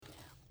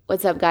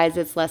What's up, guys?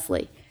 It's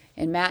Leslie.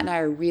 And Matt and I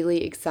are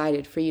really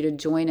excited for you to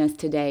join us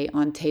today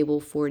on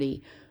Table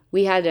 40.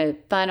 We had a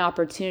fun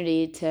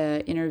opportunity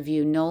to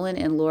interview Nolan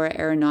and Laura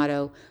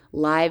Arenado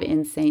live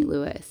in St.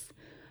 Louis.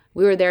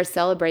 We were there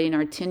celebrating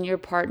our 10-year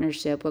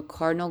partnership with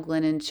Cardinal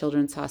Glennon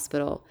Children's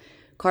Hospital.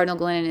 Cardinal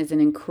Glennon is an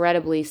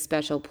incredibly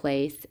special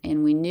place,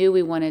 and we knew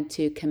we wanted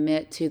to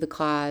commit to the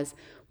cause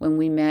when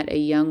we met a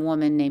young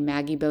woman named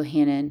Maggie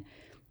Bohannon,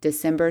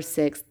 December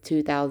 6,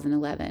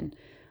 2011.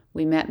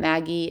 We met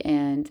Maggie,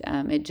 and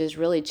it just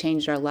really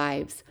changed our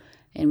lives.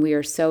 And we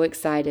are so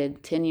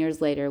excited. 10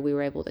 years later, we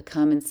were able to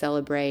come and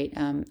celebrate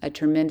a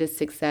tremendous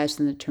success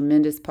and a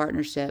tremendous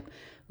partnership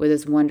with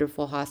this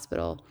wonderful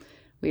hospital.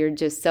 We are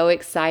just so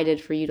excited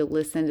for you to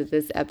listen to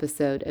this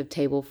episode of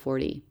Table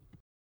 40.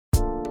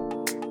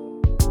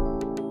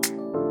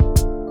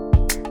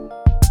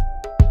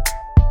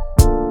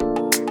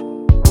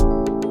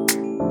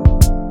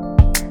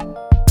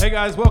 Hey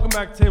guys, welcome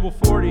back to Table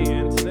 40,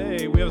 and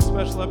today we have a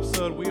special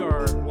episode. We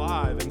are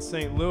live in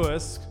St.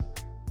 Louis.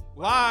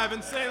 Live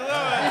in St. Louis!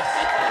 All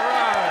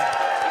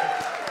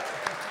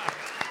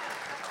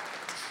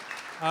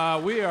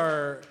right. We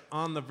are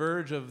on the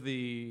verge of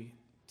the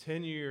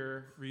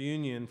 10-year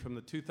reunion from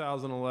the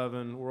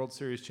 2011 World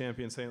Series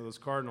champion St. Louis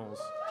Cardinals.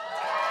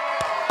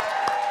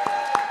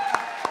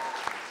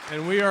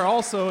 And we are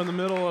also in the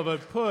middle of a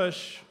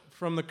push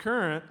from the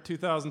current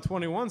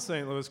 2021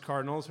 St. Louis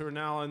Cardinals, who are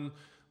now in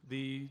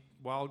the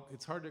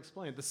it's hard to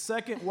explain, the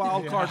second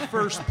wild card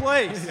first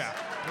place.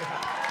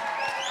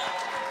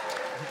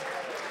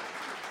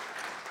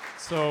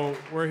 So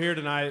we're here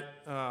tonight.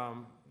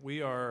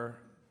 We are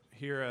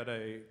here at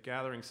a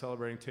gathering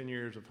celebrating 10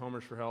 years of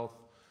Homers for Health,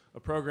 a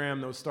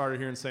program that was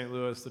started here in St.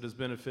 Louis that has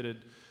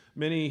benefited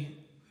many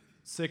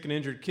sick and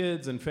injured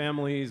kids and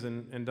families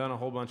and done a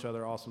whole bunch of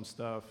other awesome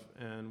stuff.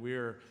 And we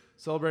are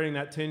celebrating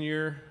that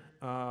 10-year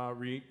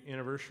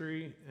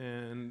anniversary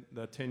and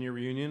the 10-year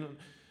reunion.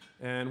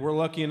 And we're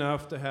lucky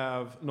enough to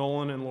have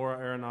Nolan and Laura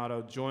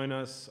Arenado join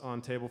us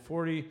on Table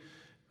 40,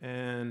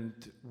 and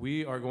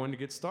we are going to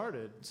get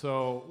started.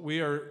 So we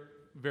are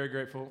very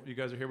grateful you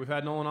guys are here. We've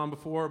had Nolan on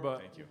before,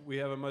 but we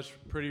have a much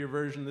prettier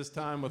version this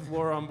time with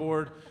Laura on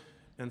board,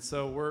 and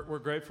so we're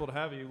grateful to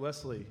have you.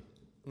 Leslie,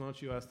 why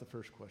don't you ask the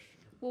first question?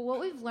 Well,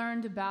 what we've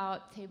learned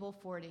about Table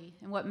 40,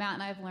 and what Matt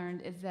and I have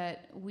learned, is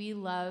that we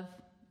love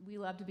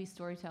to be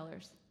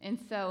storytellers. And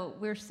so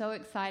we're so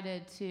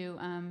excited to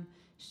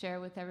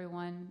share with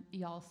everyone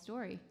y'all's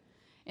story.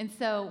 And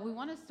so we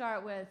want to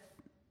start with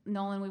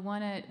Nolan. We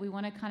want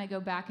to kind of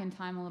go back in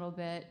time a little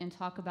bit and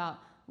talk about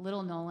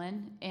little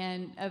Nolan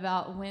and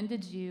about when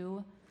did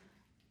you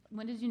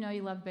know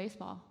you loved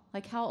baseball?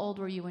 Like, how old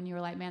were you when you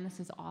were like, man, this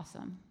is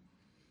awesome?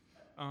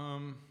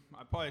 I'd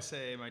probably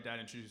say my dad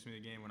introduced me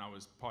to the game when I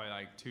was probably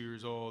like 2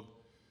 years old.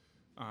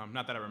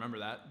 Not that I remember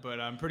that, but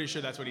I'm pretty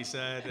sure that's what he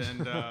said.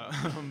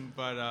 And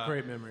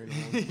Great memory.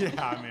 Yeah,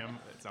 I mean,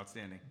 it's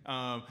outstanding.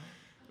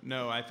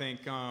 No, I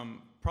think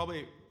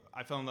probably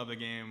I fell in love with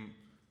the game,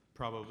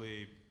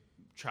 probably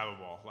travel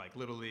ball, like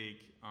Little League.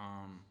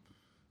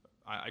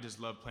 I just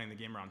loved playing the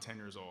game around 10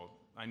 years old.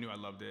 I knew I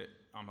loved it.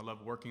 I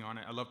loved working on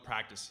it. I loved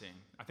practicing.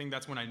 I think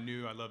that's when I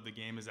knew I loved the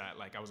game, is that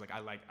like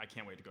I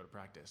can't wait to go to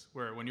practice.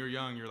 Where when you're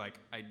young, you're like,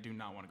 I do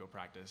not want to go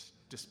practice.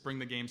 Just bring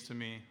the games to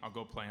me. I'll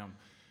go play them.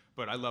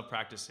 But I love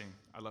practicing.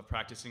 I love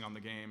practicing on the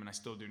game, and I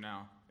still do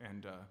now.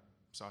 And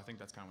so I think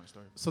that's kind of when it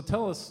started. So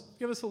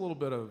give us a little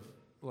bit of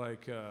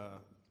like,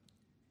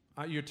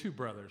 your two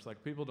brothers.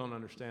 Like, people don't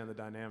understand the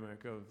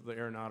dynamic of the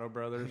Arenado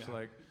brothers. Yeah.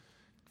 Like,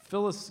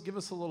 give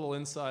us a little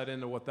insight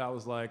into what that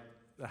was like,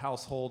 the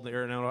household, the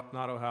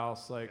Arenado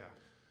house. Like, yeah.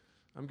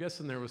 I'm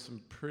guessing there was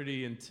some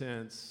pretty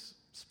intense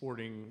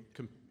sporting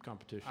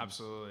competition.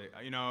 Absolutely.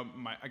 I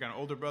got an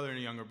older brother and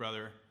a younger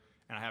brother,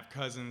 and I have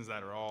cousins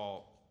that are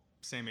all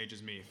same age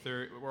as me.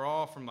 We're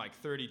all from like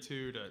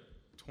 32 to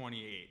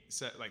 28.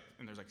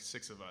 And there's like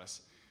 6 of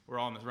us. We're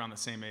all around the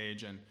same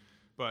age,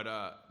 but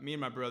me and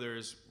my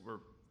brothers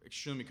were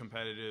extremely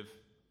competitive.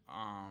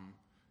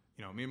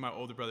 Me and my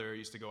older brother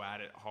used to go at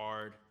it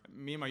hard.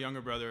 Me and my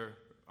younger brother,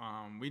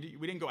 we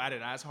didn't go at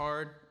it as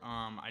hard.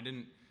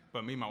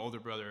 But me and my older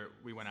brother,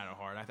 we went at it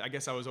hard. I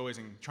guess I was always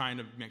trying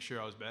to make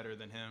sure I was better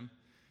than him.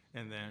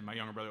 And then my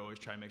younger brother always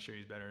tried to make sure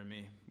he's better than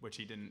me, which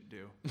he didn't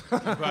do.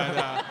 But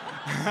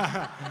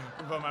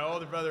my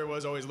older brother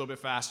was always a little bit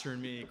faster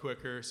than me,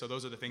 quicker. So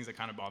those are the things that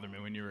kind of bother me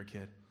when you were a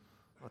kid.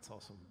 That's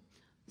awesome.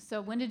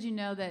 So when did you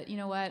know that, you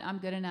know what, I'm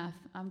good enough.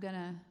 I'm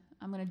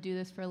gonna do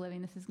this for a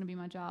living. This is gonna be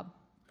my job.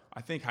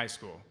 I think high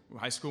school.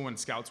 High school, when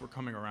scouts were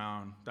coming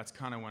around, that's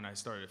kind of when I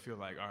started to feel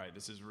like, all right,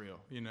 this is real,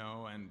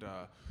 and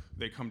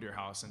they come to your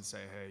house and say,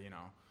 hey,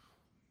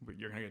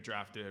 you're going to get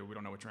drafted. We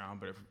don't know which round,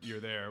 but if you're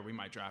there, we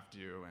might draft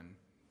you. And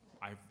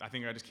I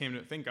think I just came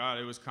to, thank God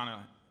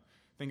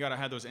I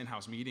had those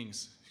in-house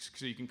meetings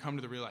so you can come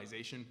to the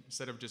realization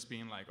instead of just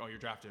being like, oh, you're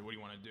drafted, what do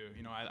you want to do?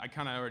 I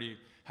kind of already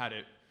had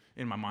it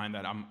in my mind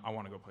that I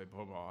want to go play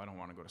football. I don't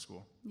want to go to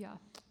school. Yeah.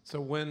 So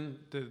when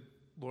did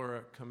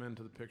Laura come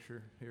into the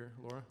picture here,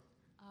 Laura?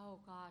 Oh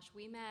gosh,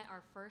 we met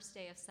our first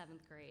day of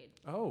 7th grade.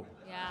 Oh,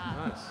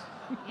 yeah, nice.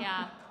 yeah.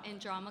 Yeah, in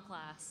drama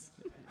class.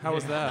 How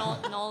was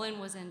that? Nolan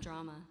was in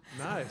drama.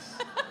 Nice.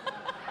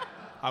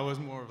 I was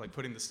more of like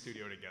putting the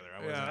studio together. I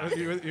wasn't Yeah,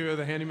 acting. you were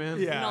the handyman?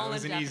 Yeah, it Nolan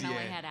was an easy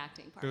definitely A. had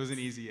acting parts. It was an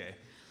easy A.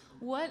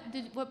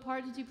 What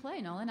part did you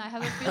play, Nolan? I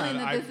have a feeling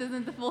that this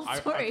isn't the full I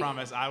story.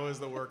 promise, I was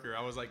the worker.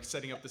 I was like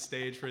setting up the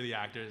stage for the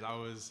actors.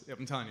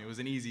 I'm telling you, it was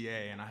an easy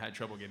A, and I had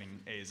trouble getting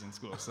A's in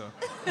school. So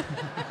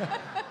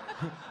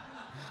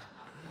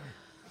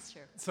That's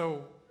true.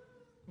 So,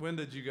 when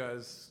did you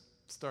guys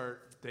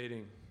start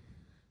dating?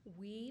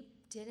 We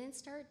didn't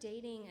start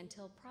dating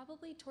until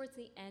probably towards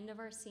the end of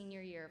our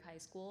senior year of high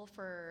school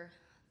for,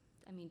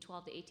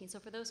 12 to 18. So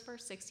for those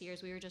first 6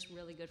 years, we were just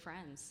really good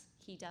friends.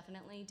 He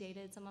definitely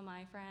dated some of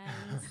my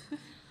friends.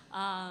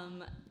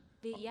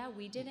 But yeah,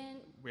 we didn't.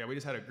 yeah, we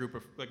just had a group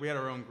of we had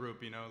our own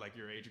group, like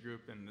your age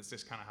group, and that's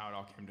just kind of how it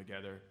all came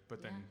together.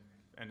 But then,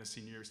 end of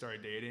senior year, we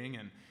started dating,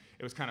 and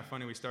it was kind of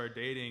funny. We started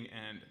dating,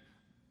 and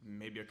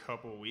maybe a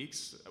couple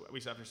weeks after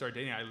we started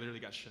dating, I literally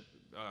got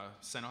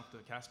sent off to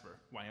Casper,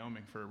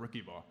 Wyoming, for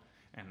rookie ball.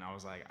 And I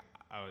was like,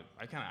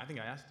 I think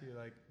I asked you,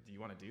 like, do you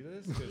want to do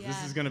this? Because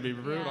this is going to be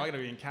brutal. Yeah. I got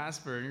to be in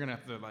Casper. And you're going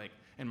to have to,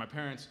 and my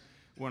parents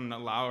wouldn't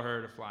allow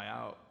her to fly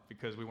out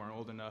because we weren't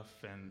old enough.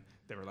 And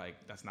they were like,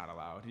 that's not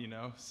allowed,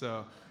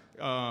 So,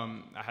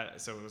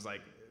 so it was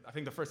like, I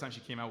think the first time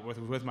she came out was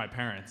with my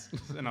parents.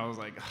 And I was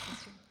like,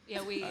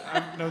 Yeah, we I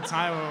have no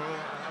time.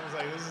 I was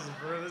like,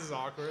 this is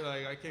awkward.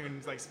 Like, I can't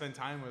even spend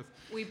time with.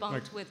 we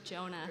bunked with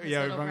Jonah, his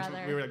Yeah, little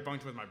brother. we were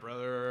bunked with my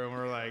brother, and we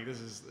were like,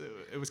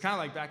 it was kind of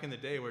like back in the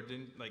day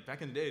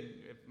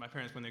if my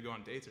parents, when they go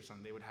on dates or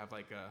something, they would have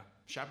like a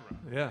chaperone.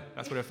 Yeah.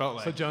 That's what it felt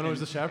like. So Jonah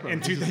was the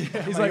chaperone.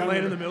 He's like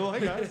laying in the middle,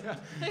 like guys.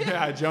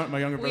 my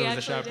younger We brother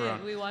was the actually chaperone.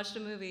 did. We watched a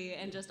movie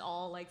and just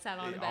all sat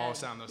on a bed. All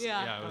sat on those.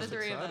 Yeah, it was the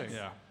three exciting. of us.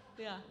 Yeah.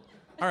 Yeah.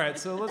 All right,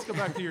 so let's go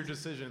back to your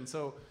decision.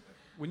 So,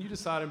 when you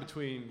decided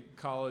between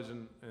college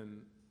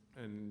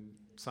and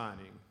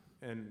signing,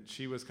 and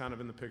she was kind of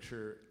in the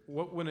picture,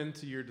 what went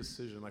into your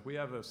decision? Like, we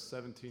have a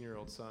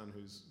 17-year-old son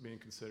who's being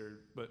considered,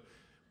 but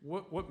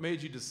what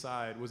made you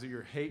decide? Was it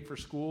your hate for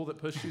school that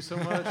pushed you so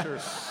much, or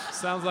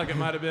sounds like it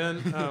might have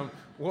been?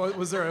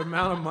 Was there an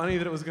amount of money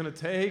that it was going to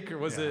take, or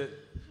was it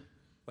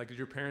like, did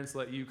your parents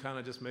let you kind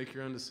of just make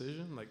your own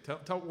decision? Like,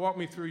 walk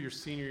me through your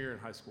senior year in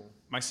high school.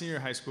 My senior year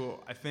of high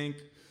school, I think.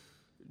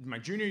 My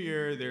junior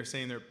year, they're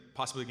saying they're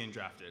possibly getting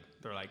drafted.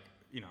 They're like,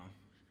 you're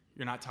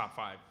not top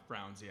 5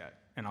 rounds yet.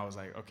 And I was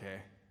like, okay,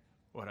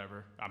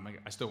 whatever.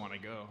 I still want to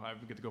go. I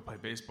get to go play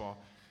baseball.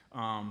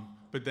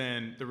 But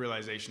then the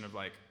realization of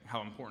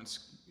how important,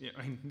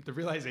 the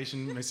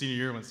realization my senior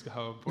year was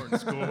how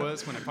important school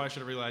was, when I probably should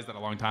have realized that a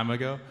long time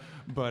ago.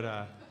 But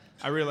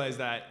I realized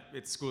that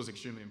school is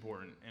extremely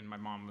important. And my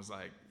mom was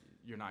like,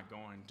 you're not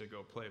going to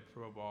go play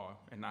pro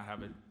ball and not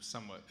have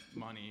somewhat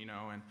money,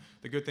 And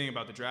the good thing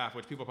about the draft,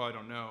 which people probably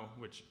don't know,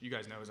 which you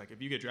guys know, is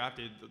if you get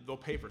drafted, they'll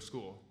pay for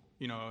school.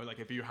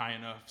 If you're high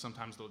enough,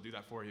 sometimes they'll do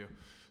that for you.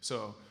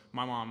 So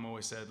my mom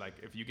always said,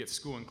 if you get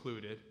school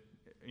included,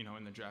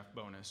 in the draft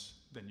bonus,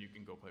 then you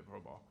can go play pro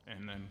ball.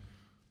 And then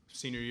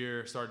senior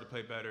year, started to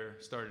play better,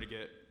 started to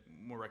get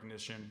more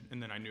recognition,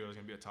 and then I knew I was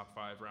going to be a top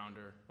 5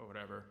 rounder or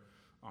whatever.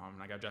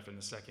 And I got drafted in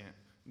the second.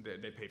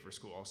 They paid for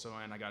school also,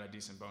 and I got a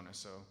decent bonus.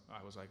 So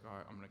I was like, all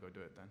right, I'm gonna go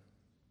do it then.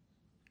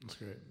 That's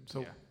great.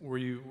 So,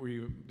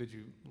 Yeah. did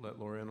you let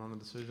Laura in on the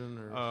decision,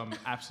 or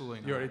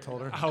Absolutely not. you already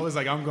told her? I was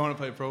like, I'm going to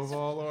play pro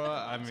ball, Laura.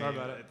 I mean, Sorry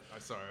about it.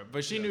 Sorry,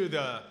 but she knew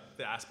the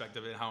aspect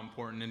of it, how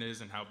important it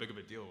is, and how big of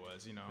a deal it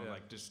was. Yeah.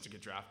 Just to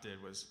get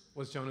drafted was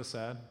Jonah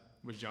sad?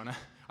 Jonah.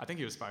 I think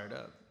he was fired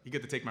up. He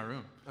get to take my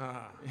room.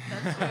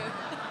 That's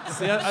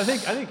true. See, I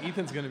think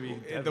Ethan's gonna be.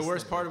 The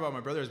worst part about my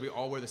brother is we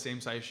all wear the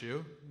same size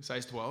shoe,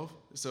 size 12.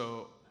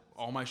 So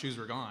all my shoes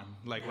were gone.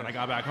 When I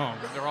got back home,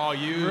 they're all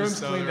used. Room's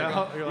so cleaned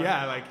out. You're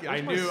like,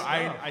 I "Where's my knew.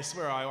 stuff?" I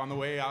swear, on the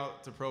way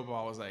out to pro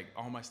ball, I was like,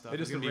 all my stuff They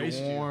is just gonna be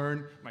erased you.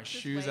 worn. My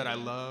shoes that I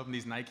waiting. love, and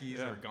these Nikes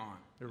Yeah. are gone.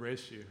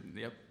 Erase you.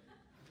 Yep.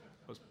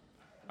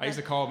 I used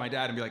to call my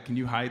dad and be like, "Can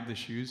you hide the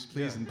shoes,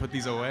 please, and put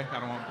these away? I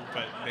don't want."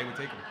 But they would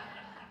take them.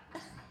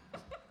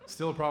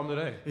 Still a problem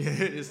today.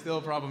 It's still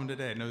a problem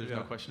today. No, there's no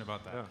Yeah. question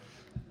about that. Yeah.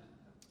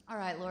 All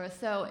right, Laura.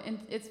 So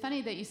it's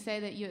funny that you say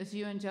that it was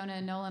you and Jonah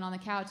and Nolan on the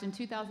couch. In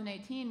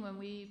 2018,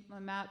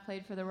 when Matt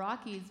played for the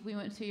Rockies, we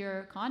went to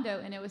your condo,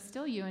 and it was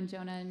still you and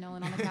Jonah and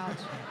Nolan on the couch.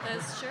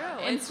 That's true.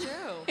 It's It's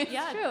true. it's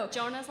yeah, true.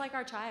 Jonah's like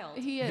our child.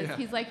 He is. Yeah.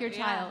 He's like your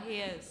child. Yeah, he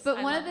is. But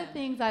I one love of the him.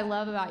 things I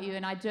love about you,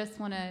 and I just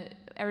want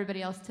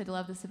everybody else to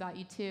love this about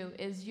you too,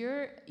 is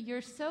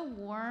you're so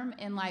warm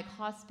and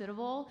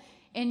hospitable.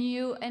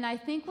 And I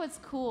think what's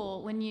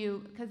cool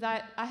because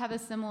I have a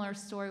similar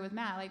story with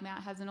Matt.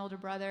 Matt has an older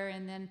brother,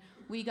 and then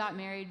we got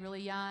married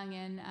really young,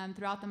 and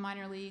throughout the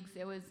minor leagues,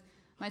 it was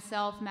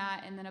myself,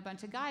 Matt, and then a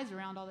bunch of guys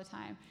around all the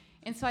time.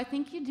 And so I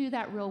think you do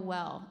that real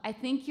well. I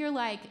think you're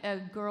like a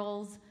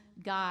girl's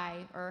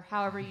guy, or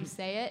however you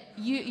say it.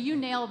 You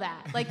nail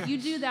that.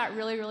 You do that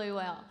really, really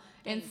well.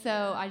 And Thank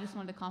so I just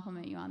wanted to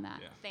compliment you on that.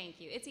 Yeah.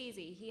 Thank you. It's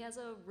easy. He has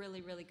a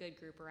really, really good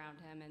group around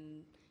him,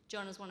 and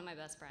Jonah's one of my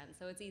best friends,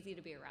 so it's easy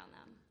to be around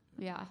them.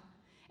 Yeah.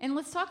 And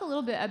let's talk a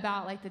little bit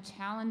about like the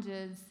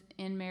challenges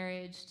in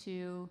marriage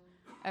to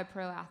a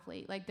pro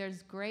athlete. Like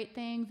there's great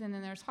things and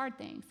then there's hard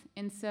things.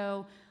 And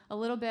so a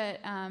little bit,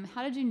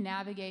 how did you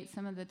navigate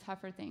some of the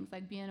tougher things,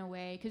 like being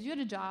away? Because you had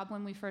a job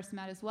when we first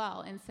met as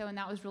well. And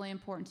that was really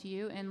important to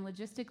you. And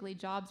logistically,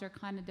 jobs are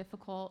kind of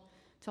difficult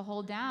to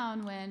hold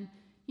down when,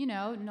 you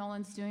know,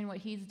 Nolan's doing what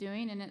he's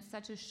doing. And it's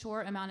such a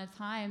short amount of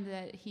time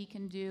that he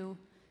can do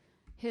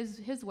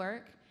his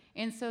work.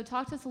 And so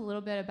talk to us a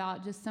little bit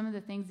about just some of the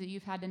things that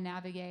you've had to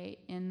navigate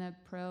in the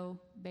pro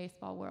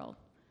baseball world.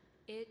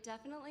 It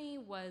definitely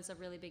was a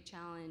really big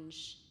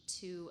challenge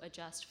to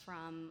adjust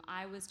from.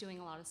 I was doing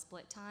a lot of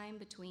split time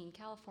between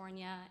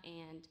California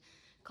and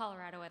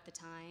Colorado at the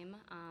time.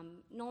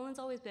 Nolan's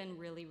always been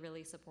really,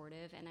 really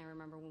supportive, and I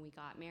remember when we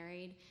got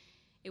married,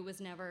 it was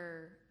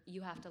never,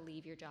 you have to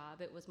leave your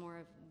job. It was more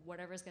of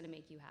whatever's going to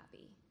make you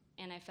happy.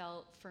 And I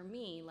felt, for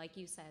me, like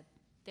you said,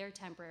 they're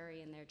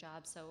temporary in their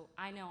jobs, so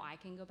I know I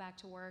can go back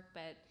to work,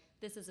 but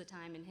this is a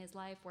time in his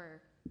life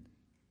where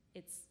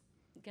it's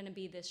going to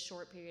be this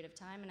short period of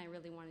time, and I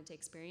really wanted to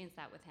experience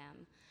that with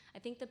him. I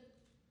think the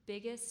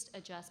biggest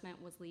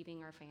adjustment was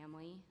leaving our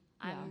family.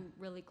 Yeah. I'm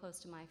really close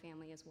to my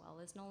family as well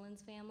as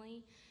Nolan's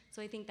family,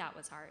 so I think that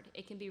was hard.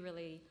 It can be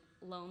really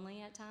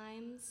lonely at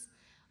times,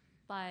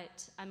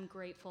 but I'm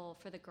grateful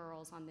for the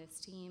girls on this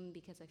team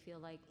because I feel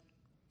like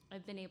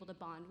I've been able to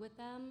bond with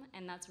them,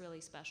 and that's really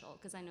special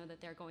because I know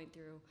that they're going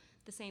through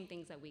the same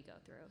things that we go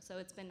through. So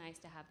it's been nice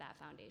to have that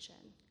foundation.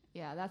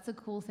 Yeah, that's a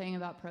cool thing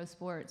about pro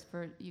sports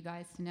for you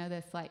guys to know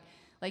this. Like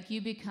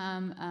you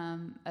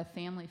become a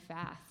family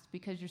fast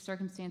because your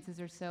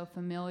circumstances are so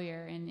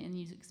familiar, and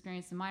you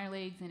experience the minor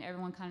leagues, and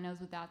everyone kind of knows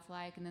what that's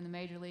like, and then the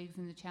major leagues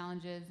and the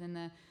challenges and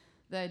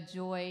the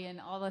joy and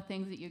all the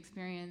things that you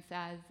experience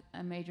as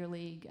a major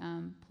league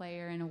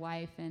player and a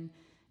wife, and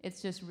it's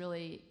just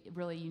really,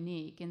 really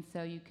unique. And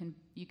so you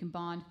can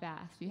bond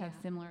fast. You have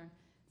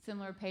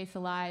similar pace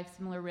of life,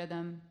 similar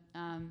rhythm.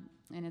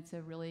 And it's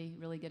a really,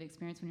 really good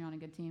experience when you're on a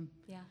good team.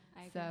 Yeah,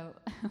 I agree. So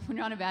when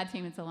you're on a bad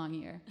team, it's a long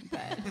year.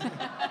 But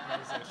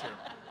That's so true.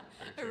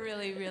 a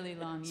really, really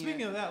long year.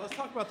 Speaking of that, let's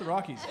talk about the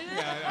Rockies.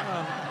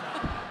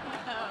 Yeah.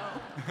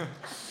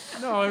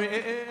 No, I mean,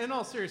 in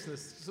all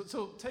seriousness,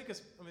 so take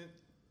us, I mean,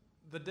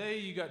 the day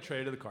you got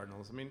traded to the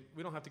Cardinals, I mean,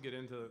 we don't have to get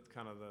into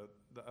kind of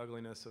the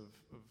ugliness of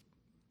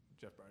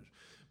Jeff Bridge,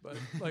 but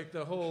like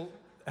the whole,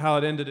 how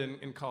it ended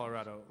in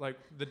Colorado. Like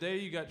the day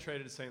you got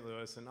traded to St.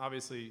 Louis, and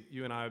obviously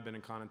you and I have been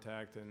in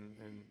contact, and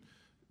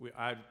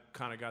I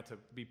kind of got to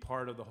be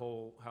part of the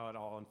whole, how it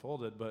all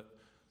unfolded, but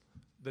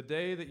the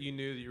day that you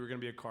knew that you were going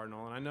to be a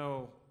Cardinal, and I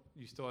know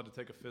you still had to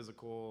take a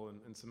physical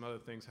and some other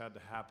things had to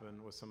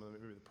happen with some of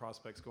maybe the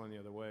prospects going the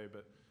other way,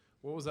 but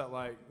what was that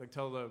like? Like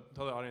tell the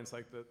audience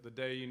like the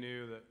day you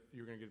knew that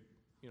you were going to get,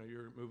 you know,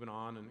 you're moving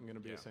on and going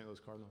to be a St. Louis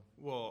Cardinal.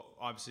 Well,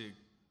 obviously,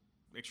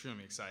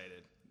 extremely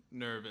excited,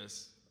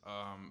 nervous,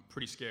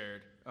 pretty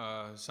scared.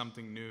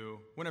 Something new.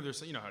 Whenever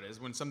there's, you know how it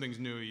is. When something's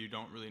new, you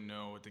don't really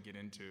know what to get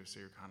into, so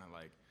you're kind of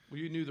like. Well,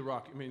 you knew the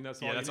Rock. I mean,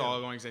 that's all. Yeah, you that's knew. all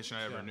the organization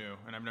I ever knew,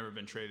 and I've never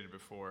been traded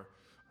before.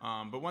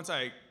 But once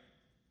I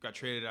got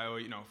traded, I,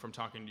 you know, from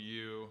talking to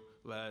you,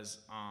 Les,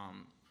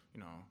 you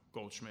know,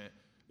 Goldschmidt,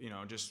 you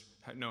know, just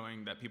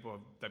knowing that people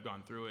have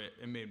gone through it,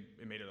 it made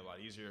it a lot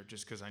easier.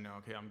 Just because I know,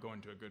 okay, I'm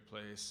going to a good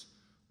place,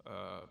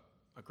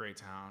 a great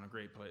town, a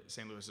great place.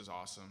 St. Louis is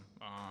awesome.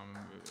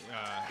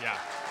 Yeah,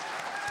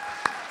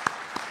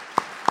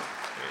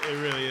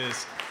 it really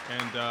is,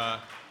 and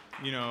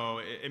you know,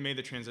 it made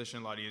the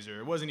transition a lot easier.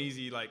 It wasn't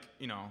easy, like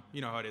you know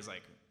how it is,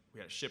 like. We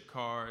had to ship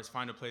cars,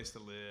 find a place to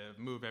live,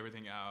 move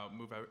everything out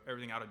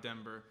of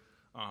Denver.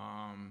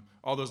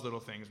 All those little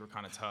things were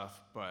kind of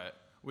tough, but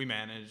we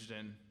managed,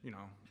 and you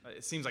know,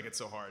 it seems like it's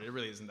so hard. It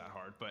really isn't that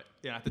hard, but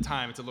yeah, at the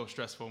time it's a little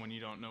stressful when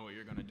you don't know what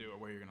you're gonna do or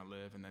where you're gonna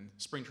live. And then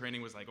spring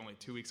training was like only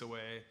 2 weeks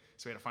away,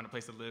 so we had to find a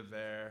place to live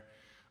there.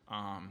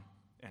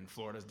 And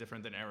Florida's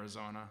different than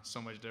Arizona,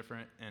 so much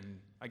different, and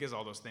I guess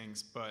all those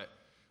things. But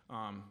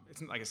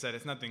it's like I said,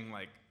 it's nothing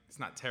like. It's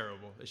not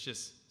terrible. It's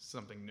just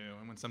something new,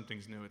 and when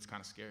something's new, it's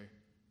kind of scary.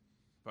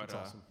 But That's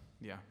awesome.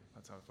 Yeah,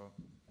 that's how it felt.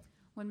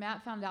 When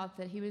Matt found out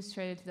that he was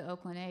traded to the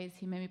Oakland A's,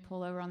 he made me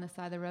pull over on the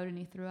side of the road and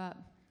he threw up.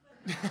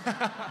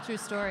 True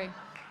story.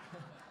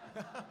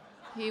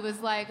 He was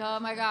like, "Oh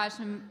my gosh,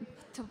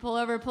 to pull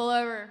over."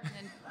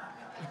 And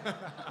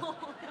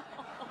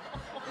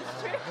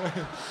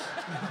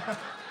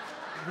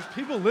There's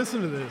people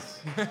listen to this.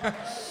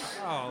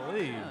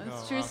 Golly.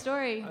 it's a true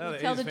story. the We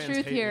tell A's the fans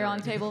truth hate here me on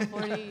already. Table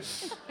 40.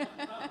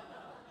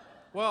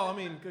 Well, I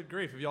mean, good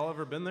grief. Have y'all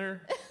ever been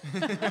there?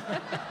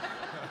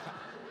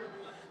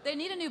 They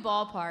need a new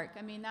ballpark.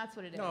 I mean, that's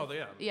what it is. No,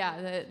 yeah.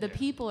 Yeah, the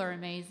people are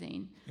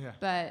amazing, Yeah.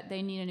 but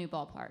they need a new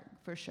ballpark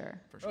for sure.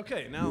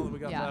 Okay, now that we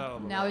got that out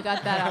of the Now way. we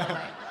got that out of the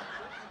way.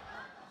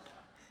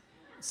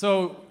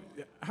 So,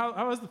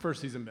 how has the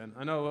first season been?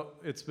 I know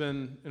it's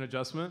been an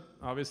adjustment.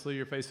 Obviously,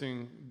 you're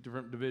facing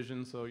different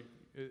divisions, so it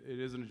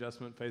is an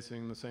adjustment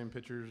facing the same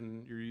pitchers,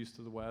 and you're used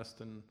to the West.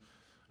 And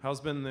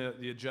how's been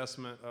the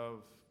adjustment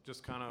of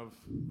just kind of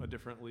a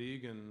different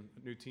league and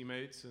new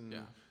teammates and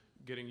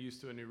getting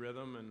used to a new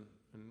rhythm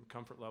and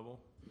comfort level?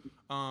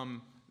 I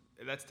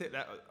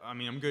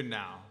mean, I'm good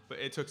now, but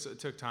it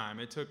took time.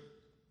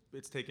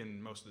 It's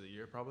taken most of the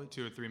year, probably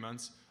 2 or 3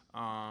 months.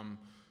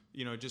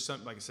 You know, just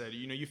something, like I said,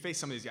 you know, you face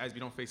some of these guys, but you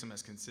don't face them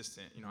as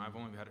consistent. You know, I've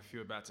only had a few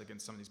at-bats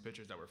against some of these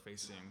pitchers that we're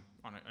facing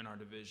in our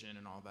division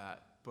and all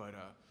that. But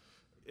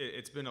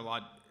it's been a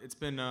lot. It's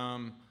been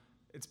a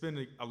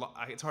lot.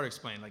 It's hard to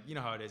explain. Like, you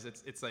know how it is.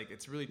 It's like,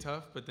 it's really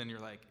tough, but then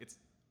you're like,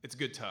 it's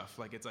good tough.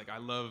 Like, it's like, I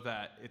love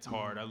that it's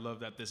hard. I love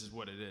that this is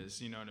what it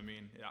is. You know what I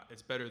mean? Yeah,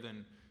 it's better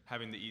than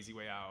having the easy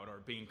way out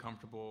or being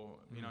comfortable.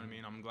 You know what I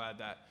mean? I'm glad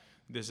that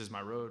this is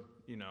my road,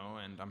 you know,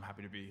 and I'm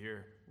happy to be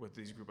here with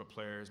these group of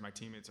players. My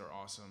teammates are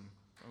awesome.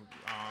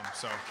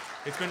 So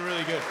it's been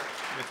really good.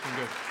 It's been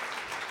good.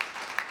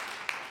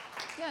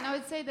 Yeah, and I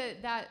would say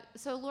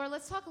so Laura,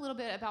 let's talk a little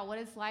bit about what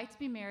it's like to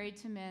be married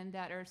to men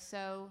that are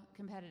so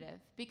competitive.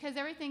 Because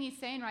everything he's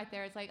saying right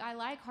there is like, I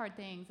like hard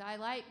things. I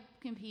like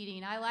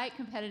competing. I like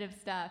competitive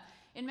stuff.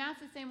 And Matt's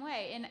the same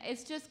way. And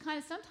it's just kind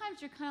of,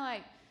 sometimes you're kind of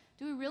like,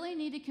 do we really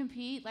need to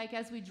compete, like,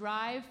 as we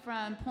drive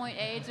from point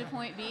A to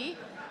point B?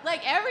 Like,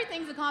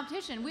 everything's a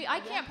competition. I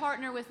can't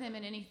partner with him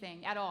in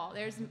anything at all.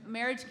 There's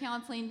marriage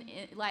counseling,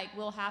 like,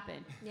 will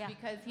happen. Yeah.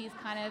 Because he's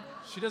kind of...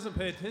 She doesn't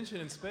pay attention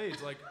in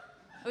spades. Like,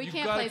 We you've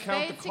can't gotta play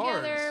count the spades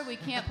together. cards. We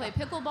can't play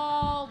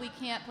pickleball. We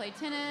can't play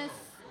tennis.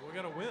 We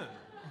gotta win.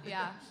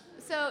 Yeah.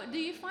 So do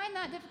you find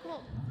that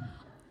difficult?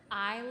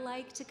 I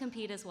like to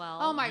compete as well.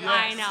 Oh my I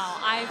gosh. know.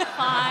 I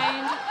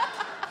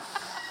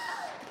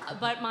find,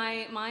 but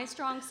my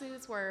strong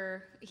suits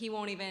where he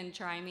won't even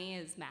try me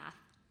is math.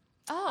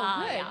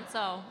 Oh, good. Yeah,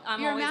 so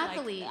I'm You're a always math like,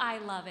 elite. I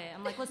love it.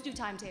 I'm like, let's do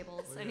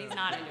timetables, and he's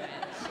not into it.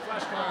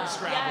 Flashcards,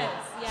 Scrabble.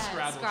 Yes,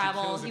 Scrabble. She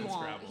Scrabble. kills it He in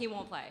won't. Scrabble. He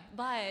won't play.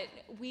 But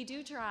we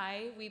do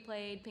try. We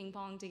played ping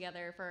pong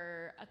together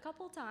for a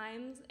couple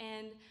times,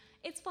 and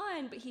it's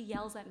fun. But he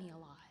yells at me a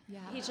lot. Yeah.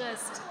 He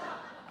just.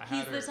 I He's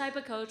had the her- type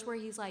of coach where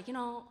he's like, you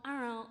know, I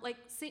don't know, like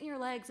sit in your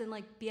legs and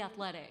like be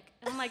athletic.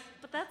 And I'm like,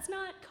 but that's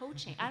not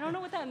coaching. I don't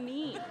know what that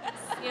means.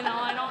 You know,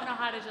 I don't know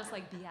how to just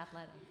like be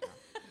athletic.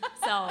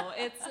 So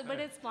but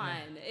it's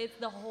fun. It's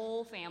the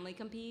whole family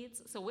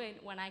competes. So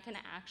when I can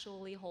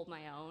actually hold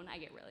my own, I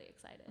get really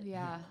excited.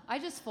 Yeah. I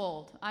just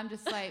fold. I'm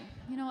just like,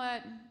 you know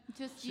what?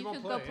 Just She you won't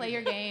could go play play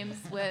your games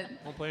with.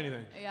 Won't play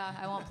anything. Yeah,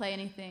 I won't play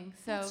anything.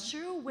 So. That's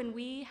true. When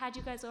we had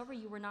you guys over,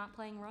 you were not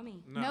playing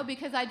rummy. No,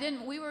 because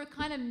we were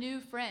kind of new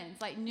friends,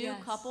 like new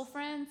Yes. couple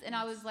friends, and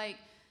I was like,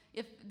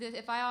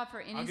 if I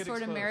offer any get sort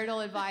of exposed. marital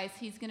advice,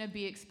 he's going to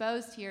be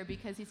exposed here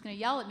because he's going to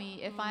yell at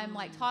me if I'm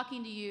like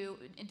talking to you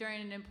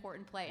during an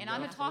important play, and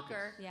I'm a gotta focus.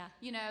 talker, Yeah.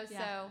 you know, Yeah.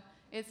 so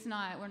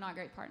we're not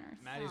great partners.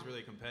 Maddie's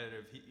really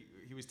competitive.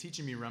 He was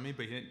teaching me rummy,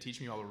 but he didn't teach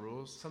me all the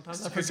rules.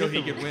 Sometimes I so forget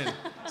he the could win.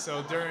 So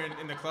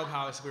in the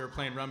clubhouse, we were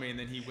playing rummy, and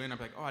then he win. I'm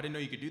like, oh, I didn't know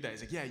you could do that.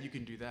 He's like, yeah, you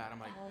can do that. I'm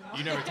like,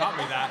 you never taught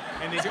me that.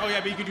 And he's like, oh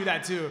yeah, but you can do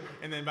that too.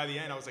 And then by the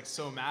end, I was like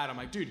so mad. I'm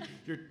like, dude,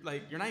 you're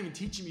not even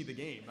teaching me the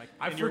game. Like,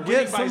 I and you're forget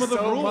winning by some of the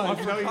so rules. much.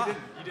 I No, forgot-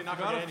 you did not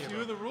forgot forget a any few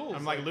of of the them. rules.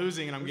 I'm like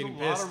losing, and I'm There's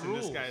getting a lot pissed. of And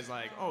this rules. guy's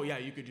like, oh yeah,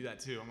 you could do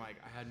that too. I'm like,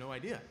 I had no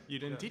idea. You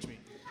didn't teach me.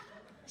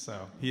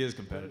 So he is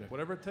competitive.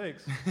 Whatever it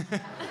takes.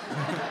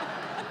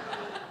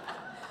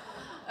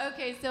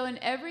 Okay, so in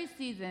every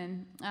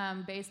season,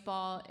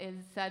 baseball is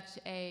such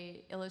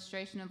a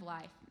illustration of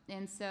life,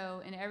 and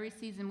so in every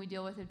season we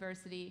deal with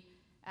adversity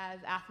as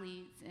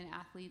athletes and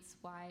athletes'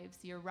 wives.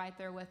 You're right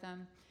there with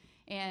them,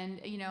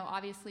 and you know,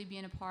 obviously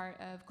being a part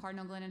of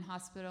Cardinal Glennon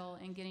Hospital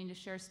and getting to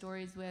share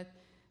stories with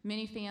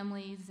many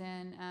families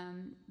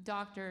and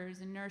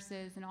doctors and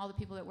nurses and all the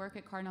people that work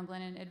at Cardinal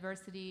Glennon,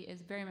 adversity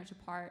is very much a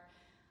part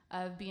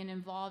of being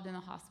involved in the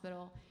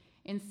hospital.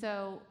 And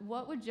so,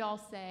 what would y'all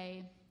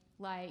say?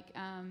 Like,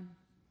 I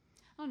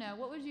don't know,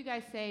 what would you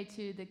guys say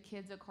to the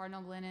kids at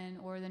Cardinal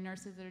Glennon or the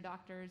nurses that are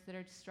doctors that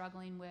are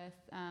struggling with,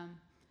 I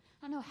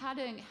don't know, how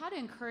to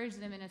encourage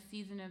them in a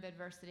season of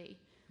adversity?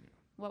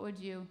 What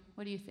do you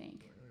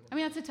think? I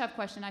mean, that's a tough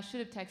question. I should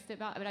have texted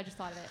about it, but I just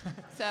thought of it.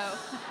 So,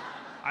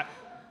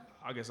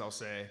 I guess I'll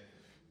say,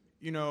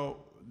 you know,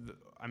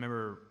 I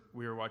remember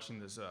we were watching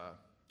this, is it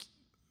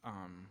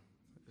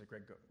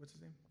Greg, what's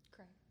his name?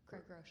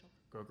 Craig Groeschel.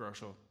 Greg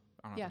Groeschel.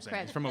 I don't know yeah, if I'm saying it.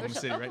 Craig. He's from Oklahoma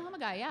City, right? Oklahoma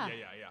guy, yeah.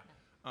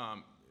 Yeah.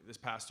 This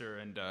pastor,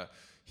 and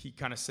he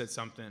kind of said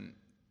something,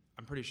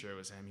 I'm pretty sure it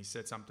was him. He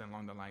said something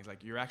along the lines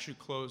like, you're actually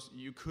close,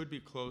 you could be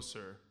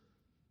closer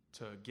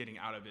to getting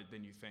out of it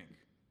than you think.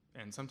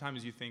 And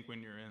sometimes you think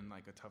when you're in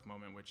like a tough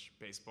moment, which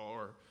baseball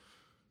or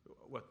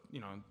what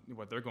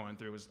they're going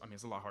through is, I mean,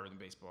 it's a lot harder than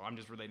baseball. I'm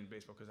just relating to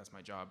baseball because that's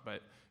my job.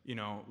 But, you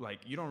know,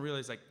 like you don't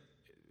realize like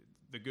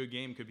the good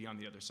game could be on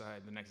the other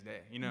side the next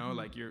day, you know,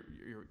 like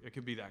it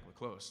could be that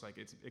close. Like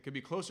it could be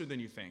closer than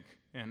you think.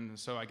 And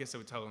so I guess I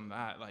would tell them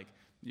that, like,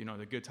 you know,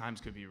 the good times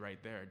could be right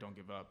there. Don't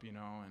give up, you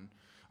know? And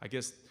I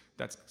guess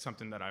that's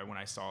something that when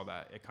I saw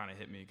that, it kind of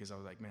hit me because I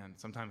was like, man,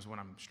 sometimes when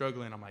I'm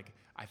struggling, I'm like,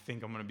 I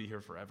think I'm going to be here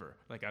forever.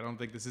 Like, I don't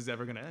think this is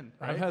ever going to end.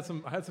 Right? I had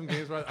some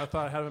games where I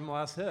thought I had him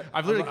last hit.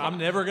 I'm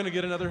never going to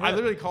get another hit. I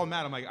literally called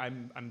Matt. I'm like,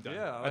 I'm done.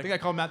 Yeah, I like- think I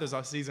called Matt this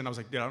off season. I was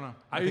like, dude, I don't know.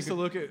 I used to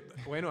look at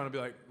Wayno and I'd be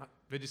like,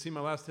 did you see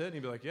my last hit? And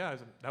he'd be like, yeah. I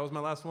said, that was my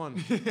last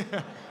one.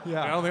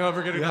 Yeah. I don't think I'll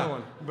ever get another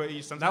one. But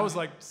you sometimes That was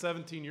like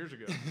 17 years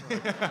ago.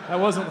 Like, that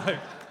wasn't like,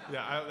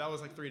 that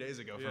was like 3 days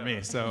ago for Yeah.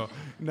 me. So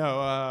no,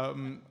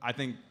 I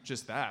think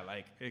just that,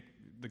 like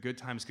the good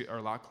times are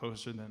a lot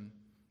closer than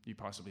you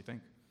possibly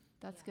think.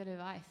 That's good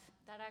advice.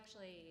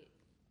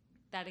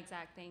 That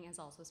exact thing has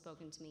also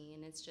spoken to me,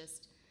 and it's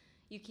just,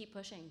 you keep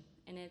pushing,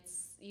 and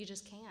you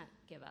just can't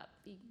give up.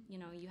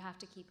 You have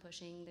to keep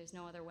pushing. There's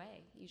no other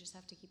way. You just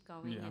have to keep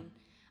going. Yeah. And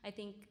I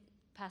think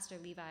Pastor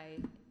Levi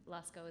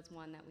Lesko is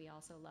one that we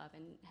also love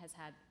and has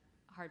had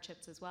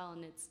hardships as well,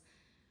 and it's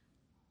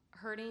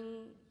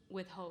hurting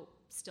with hope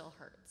still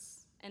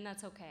hurts, and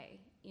that's okay.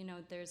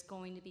 There's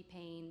going to be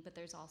pain, but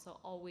there's also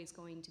always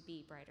going to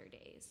be brighter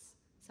days.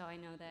 So I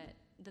know that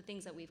the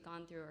things that we've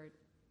gone through are,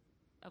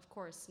 of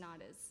course,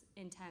 not as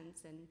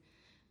intense,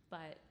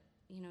 but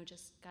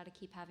just got to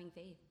keep having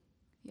faith.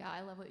 Yeah,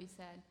 I love what you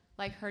said.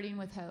 Like hurting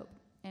with hope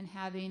and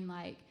having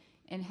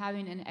an how do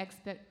you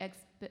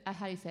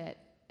say it?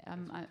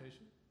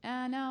 expectation.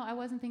 No, I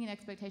wasn't thinking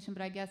expectation,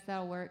 but I guess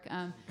that'll work.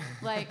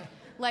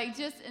 Like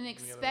just an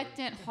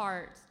expectant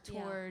heart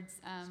towards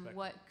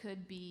what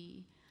could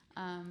be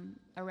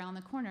around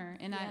the corner.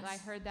 And Yes. I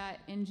heard that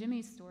in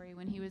Jimmy's story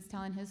when he was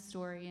telling his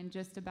story, and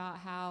just about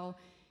how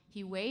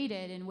he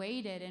waited and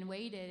waited and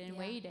waited and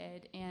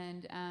waited,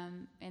 and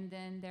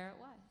then there it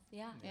was.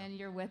 Yeah. And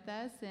you're with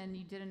us, and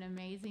you did an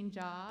amazing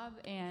job,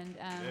 and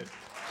Did.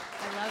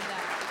 I love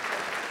that.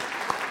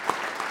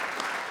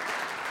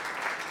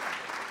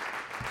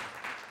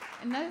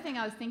 Another thing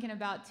I was thinking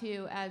about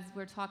too, as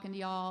we're talking to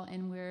y'all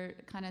and we're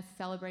kind of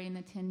celebrating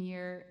the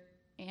 10-year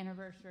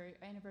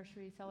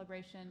anniversary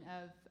celebration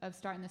of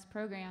starting this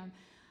program,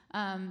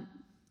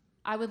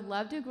 I would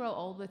love to grow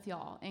old with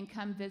y'all and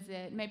come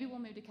visit. Maybe we'll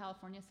move to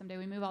California someday.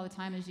 We move all the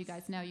time, as you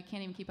guys know. You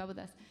can't even keep up with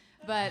us.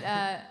 But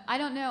I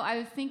don't know. I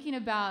was thinking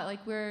about, like,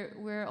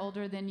 we're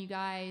older than you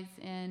guys,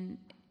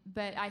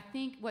 but I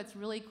think what's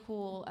really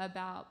cool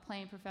about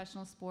playing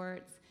professional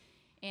sports,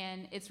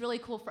 and it's really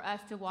cool for us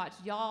to watch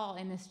y'all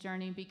in this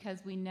journey,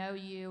 because we know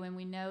you and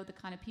we know the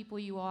kind of people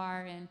you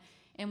are,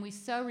 and we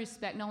so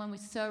respect Nolan. We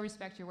so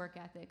respect your work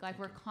ethic. Like,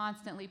 we're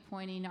constantly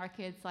pointing our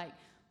kids, like,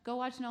 go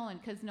watch Nolan,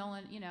 because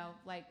Nolan,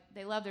 like,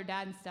 they love their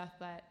dad and stuff,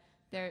 but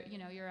they're,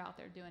 you're out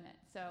there doing it.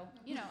 So,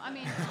 I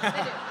mean, they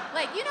do.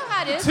 Like, you know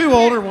how it is. Two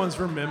older ones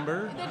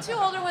remember. The two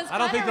older ones I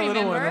don't think the remember,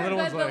 little one- the little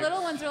but one's the like-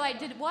 little ones are like,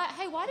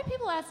 hey, why do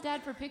people ask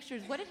Dad for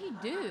pictures? What did he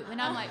do? And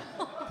I'm like,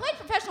 he played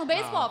professional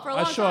baseball for a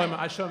long time.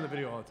 I show him the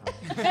video all the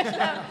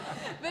time.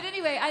 But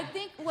anyway, I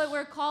think what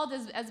we're called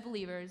as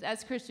believers,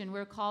 as Christian,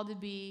 we're called to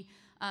be,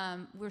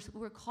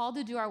 we're called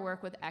to do our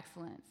work with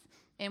excellence.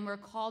 And we're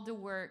called to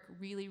work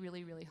really,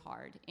 really, really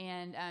hard.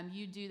 And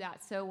you do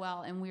that so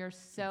well, and we are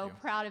so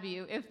proud of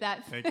you, if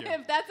that's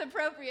if that's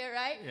appropriate,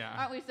 right? Yeah.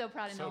 Aren't we so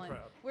proud of So Nolan?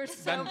 proud. We're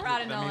so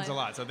proud of that Nolan. means a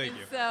lot, so thank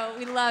you. So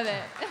we love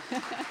it.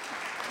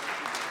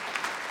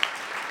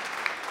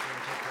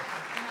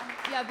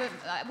 Yeah, but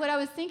what I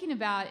was thinking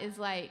about is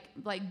like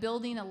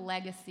building a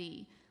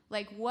legacy.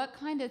 Like, what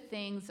kind of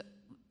things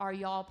are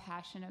y'all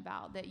passionate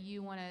about that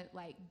you want to,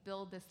 like,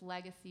 build this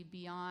legacy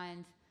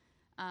beyond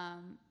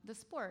the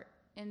sport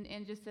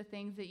and just the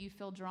things that you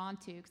feel drawn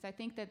to? Because I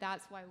think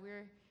that's why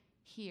we're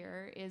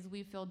here, is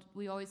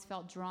we always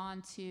felt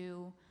drawn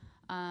to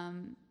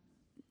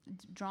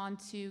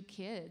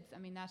kids. I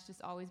mean, that's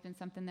just always been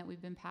something that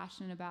we've been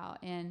passionate about.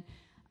 And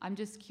I'm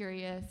just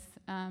curious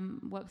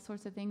what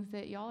sorts of things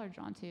that y'all are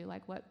drawn to,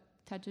 like what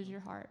touches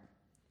your heart.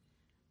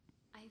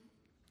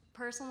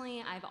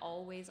 Personally, I've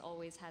always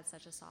had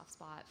such a soft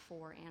spot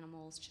for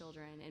animals,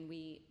 children, and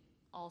we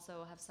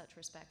also have such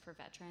respect for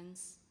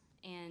veterans.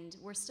 And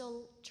we're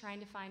still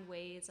trying to find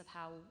ways of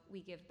how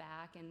we give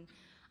back. And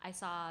I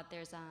saw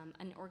there's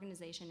an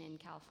organization in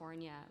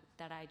California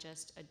that I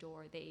just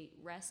adore. They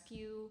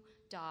rescue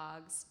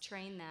dogs,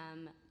 train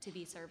them to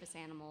be service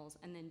animals,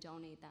 and then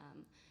donate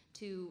them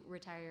to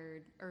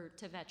retired or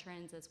to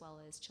veterans as well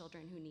as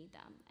children who need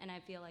them. And I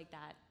feel like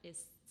that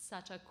is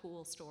such a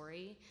cool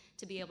story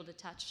to be able to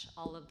touch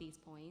all of these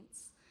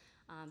points.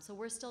 So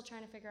we're still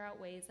trying to figure out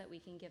ways that we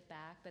can give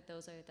back, but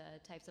those are the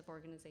types of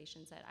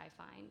organizations that I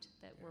find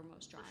that we're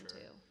most drawn to.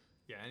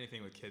 Yeah,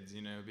 anything with kids,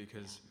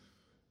 because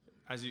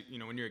as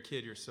when you're a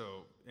kid, you're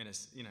so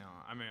innocent.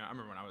 I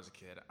remember when I was a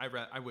kid.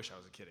 I wish I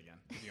was a kid again,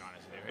 to be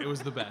honest with you. It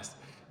was the best.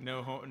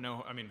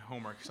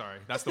 Homework. Sorry,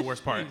 that's the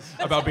worst part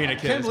about being a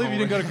kid. I can't believe you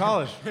didn't go to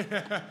college.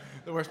 The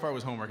worst part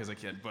was homework as a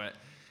kid, but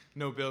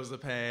no bills to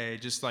pay,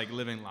 just like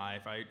living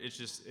life.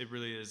 It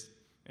really is,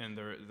 and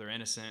they're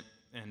innocent,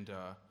 and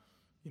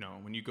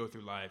when you go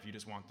through life, you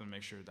just want them to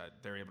make sure that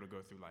they're able to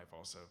go through life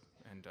also.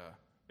 And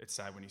it's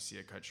sad when you see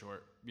it cut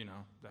short.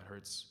 That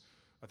hurts.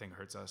 I think it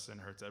hurts us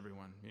and hurts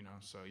everyone.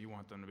 So you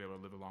want them to be able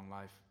to live a long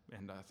life,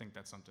 and I think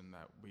that's something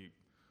that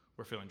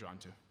we're feeling drawn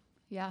to.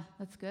 Yeah,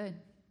 that's good.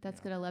 That's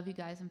good. I love you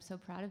guys. I'm so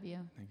proud of you.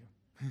 Thank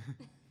you.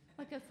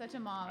 Like, as such a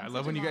mom. I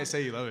love when you guys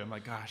say you love it. I'm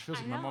like, gosh, feels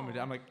like my mom and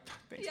dad. I'm like,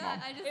 thanks, Mom.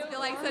 I just feel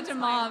like such a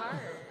mom.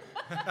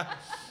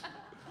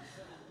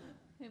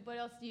 what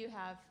else do you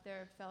have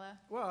there, fella?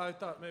 Well, I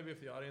thought maybe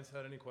if the audience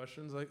had any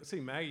questions, like, see,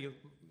 Maggie,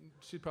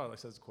 she probably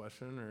says a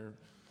question or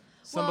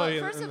somebody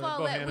Well, first in of the all,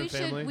 Bohannon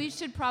family. we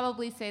should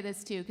probably say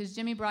this too, because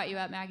Jimmy brought you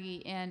up,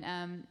 Maggie, and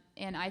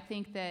I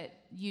think that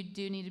you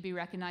do need to be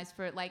recognized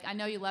for it. Like, I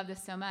know you love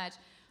this so much,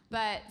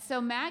 but so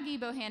Maggie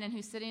Bohannon,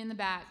 who's sitting in the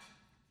back,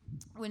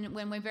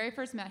 when we very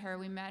first met her,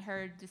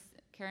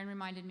 Karen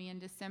reminded me in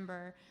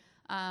December,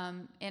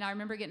 and I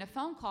remember getting a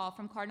phone call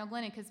from Cardinal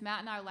Glennon, because Matt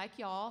and I, like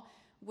y'all,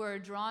 were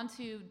drawn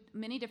to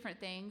many different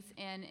things,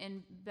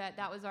 and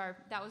that was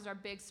our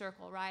big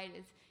circle, right?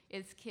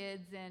 Is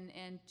kids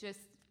and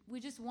we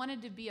just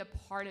wanted to be a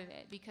part of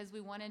it, because we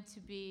wanted to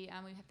be.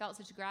 We felt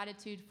such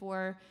gratitude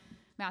for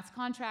Matt's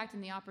contract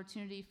and the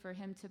opportunity for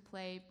him to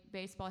play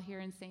baseball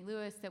here in St.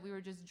 Louis, that we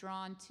were just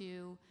drawn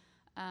to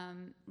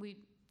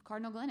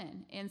Cardinal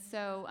Glennon. And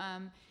so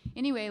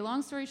anyway,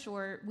 long story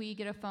short, we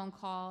get a phone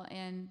call,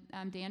 and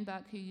Dan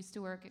Buck, who used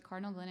to work at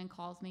Cardinal Glennon,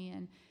 calls me,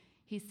 and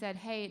he said,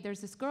 hey, there's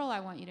this girl I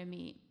want you to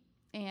meet.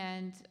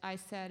 And I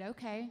said,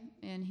 okay.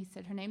 And he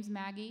said, her name's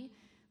Maggie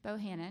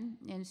Bohannon,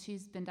 and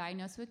she's been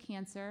diagnosed with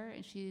cancer,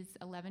 and she's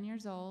 11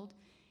 years old.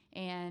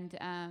 And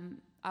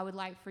I would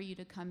like for you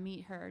to come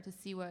meet her to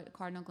see what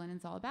Cardinal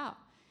Glennon's all about.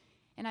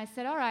 And I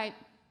said, all right,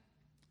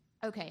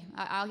 okay,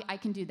 I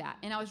can do that.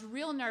 And I was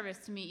real nervous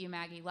to meet you,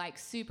 Maggie, like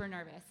super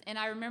nervous. And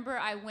I remember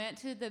I went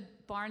to the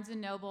Barnes &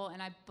 Noble,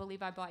 and I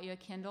believe I bought you a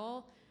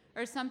Kindle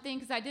or something,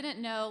 because I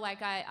didn't know,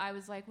 like, I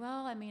was like,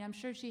 well, I mean, I'm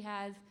sure she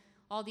has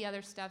all the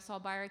other stuff, so I'll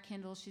buy her a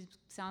Kindle. She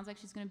sounds like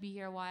she's going to be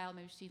here a while.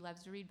 Maybe she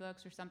loves to read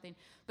books or something.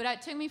 But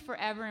it took me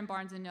forever in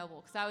Barnes &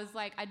 Noble, because I was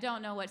like, I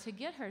don't know what to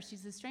get her.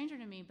 She's a stranger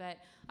to me, but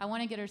I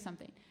want to get her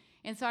something.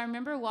 And so I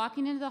remember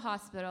walking into the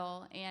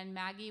hospital, and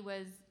Maggie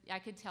I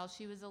could tell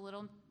she was a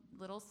little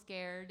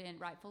scared, and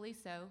rightfully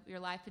so. Your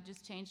life had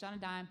just changed on a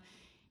dime.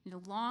 You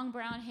know, long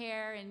brown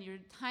hair and your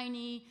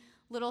tiny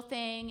little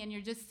thing, and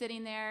you're just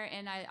sitting there,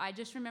 and I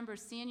just remember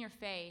seeing your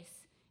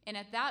face, and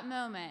at that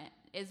moment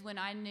is when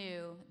I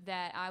knew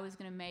that I was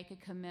going to make a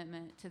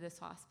commitment to this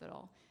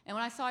hospital. And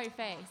when I saw your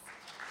face,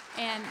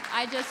 and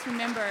I just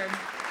remember,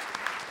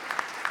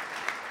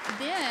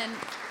 then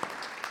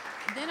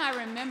I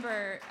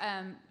remember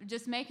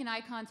just making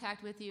eye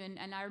contact with you,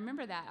 and I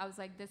remember that. I was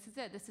like, this is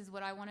it. This is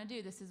what I want to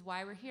do. This is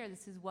why we're here.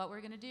 This is what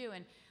we're going to do.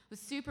 And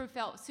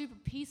felt super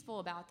peaceful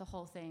about the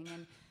whole thing.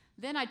 And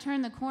then I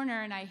turned the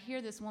corner, and I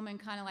hear this woman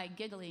kind of like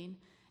giggling,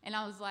 and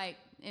I was like,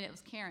 and it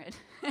was Karen.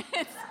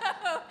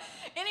 So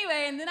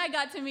anyway, and then I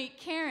got to meet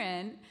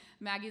Karen,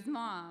 Maggie's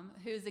mom,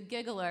 who's a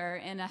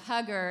giggler and a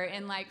hugger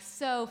and like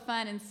so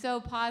fun and so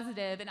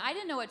positive. And I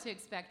didn't know what to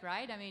expect,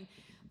 right? I mean,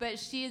 but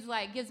she's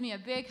like, gives me a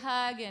big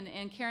hug,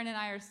 and Karen and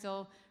I are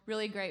still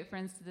really great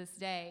friends to this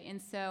day.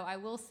 And so I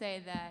will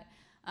say that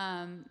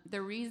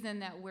the reason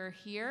that we're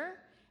here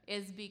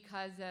is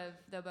because of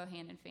the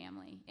Bohannon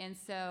family. And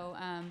so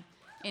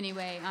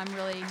anyway, I'm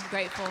really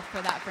grateful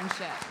for that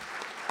friendship.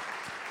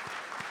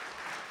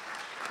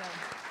 So,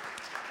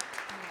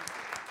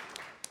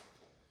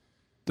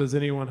 Does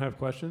anyone have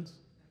questions?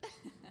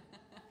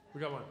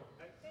 We got one.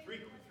 Three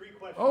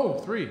questions. Oh,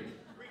 three. 3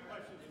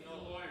 questions and no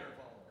lawyer.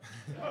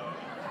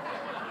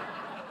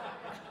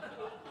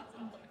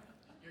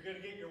 You're going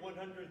to get your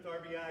 100th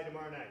RBI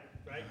tomorrow night,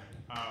 right?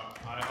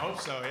 I hope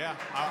so. Yeah,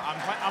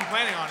 I'm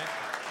planning on it.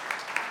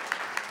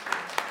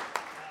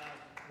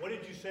 What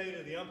did you say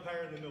to the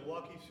umpire in the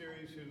Milwaukee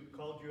series who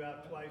called you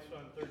out twice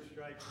on third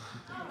strike?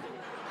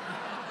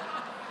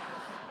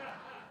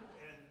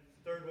 And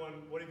third one,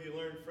 what have you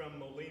learned from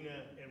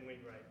Molina and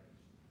Wainwright?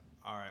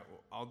 All right,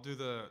 well, I'll do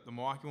the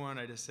Milwaukee one.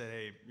 I just said,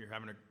 hey, you're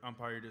having an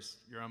umpire.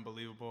 You're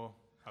unbelievable.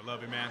 I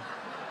love you, man.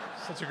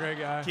 Such a great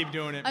guy. Keep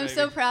doing it, I'm baby.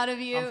 so proud of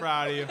you. I'm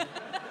proud of you.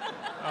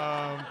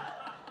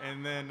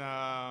 And then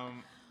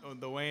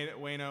the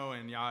Wayno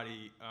and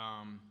Yachty,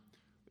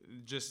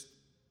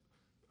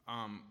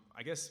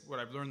 I guess what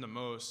I've learned the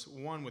most,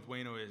 one with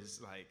Wayno is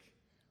like,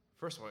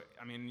 first of all,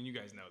 I mean, you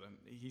guys know them.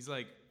 He's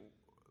like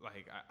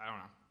I don't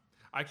know.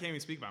 I can't even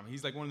speak about him.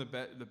 He's like one of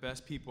the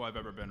best people I've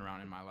ever been around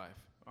in my life.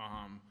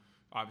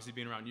 Obviously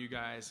being around you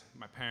guys,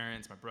 my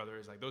parents, my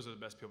brothers, like those are the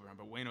best people around.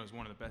 But Wayno is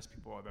one of the best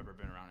people I've ever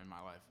been around in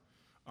my life.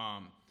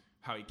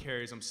 How he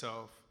carries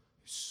himself,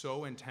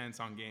 so intense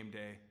on game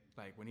day.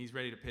 Like when he's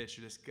ready to pitch,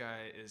 this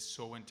guy is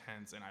so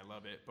intense, and I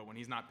love it. But when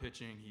he's not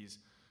pitching, he's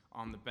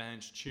on the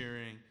bench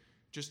cheering.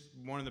 Just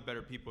one of the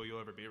better people you'll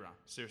ever be around,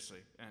 seriously.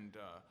 And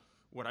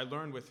what I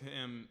learned with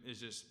him is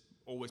just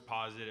always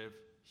positive.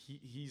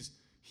 He's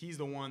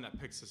the one that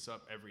picks us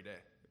up every day.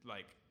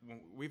 Like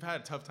we've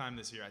had a tough time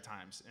this year at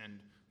times, and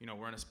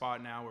we're in a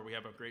spot now where we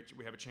have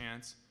a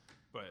chance.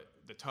 But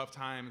the tough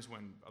times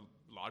when a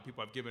lot of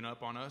people have given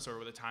up on us,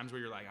 or the times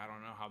where you're like, I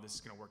don't know how this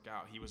is gonna work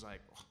out. He was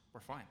like, oh,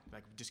 we're fine.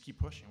 Like just keep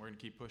pushing. We're gonna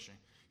keep pushing.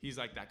 He's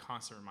like that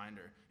constant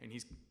reminder, and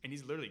he's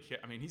literally,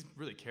 he's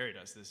really carried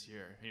us this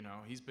year.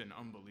 He's been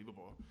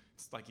unbelievable.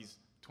 It's like he's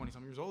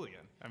 20-some years old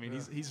again. I mean,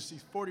 yeah.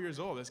 he's 40 years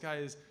old. This guy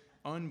is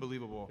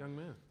unbelievable. Young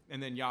man.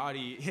 And then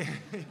Yachty,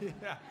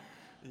 yeah,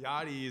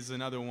 Yachty is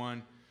another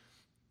one.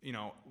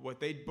 What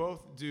they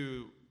both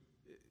do,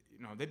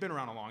 they've been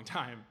around a long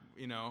time,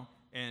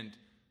 and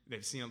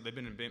they've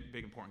been in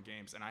big important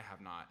games, and I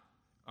have not.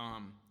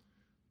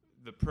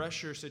 The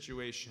pressure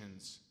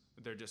situations,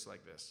 they're just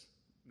like this.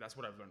 That's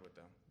what I've learned with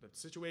them. The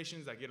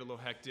situations that get a little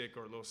hectic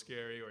or a little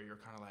scary, or you're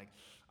kind of like,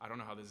 I don't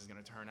know how this is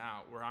going to turn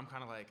out, where I'm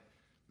kind of like,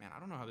 man, I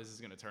don't know how this is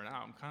going to turn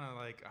out. I'm kind of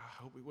like,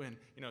 I hope we win.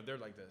 They're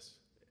like this.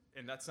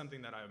 And that's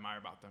something that I admire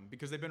about them,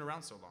 because they've been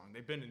around so long.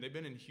 They've been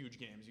in huge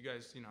games. You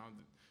guys,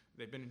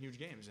 they've been in huge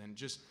games, and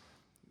just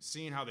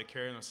seeing how they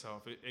carry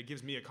themselves, it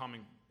gives me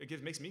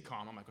makes me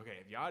calm. I'm like, okay,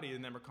 if Yadi is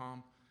never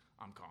calm,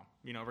 I'm calm,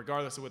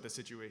 regardless of what the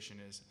situation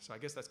is. So I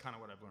guess that's kind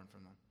of what I've learned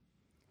from them.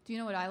 Do you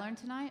know what I learned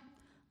tonight?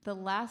 The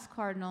last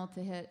Cardinal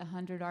to hit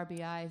 100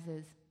 RBIs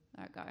is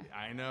that guy.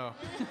 I know.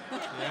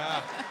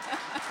 Yeah.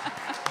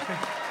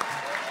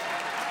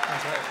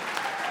 That's right.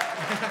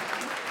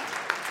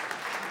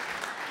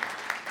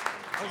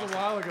 That was a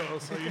while ago,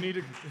 so you need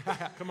to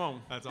come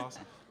on. That's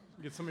awesome.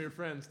 Get some of your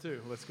friends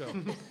too. Let's go.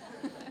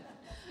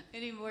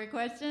 Any more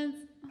questions?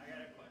 I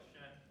got a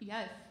question.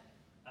 Yes.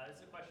 This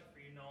is a question for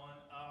you, Nolan.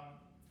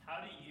 How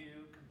do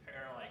you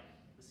compare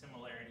the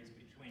similarities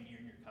between you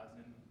and your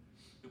cousin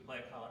who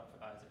play color?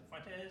 Is it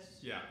Fuentes?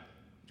 Yeah.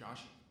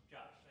 Josh?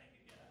 Josh, thank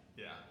you.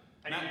 Yeah.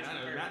 Yeah. How do you guys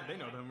compare? Matt, they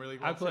know them really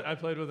well. I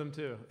played with them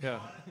too. Yeah.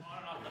 On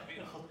and off the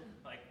field,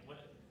 what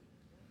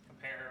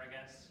compare, I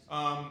guess.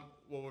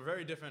 Well, we're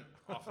very different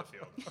off the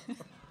field.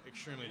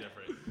 Extremely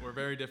different. We're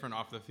very different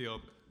off the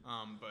field,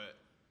 but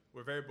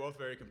we're both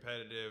very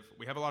competitive.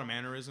 We have a lot of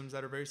mannerisms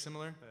that are very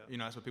similar. Yeah.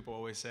 That's what people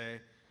always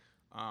say.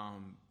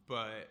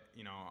 But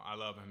I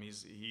love him.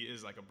 He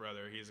is like a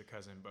brother. He is a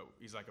cousin, but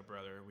he's like a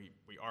brother.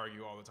 We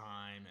argue all the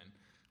time, and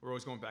we're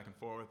always going back and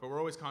forth. But we're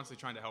always constantly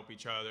trying to help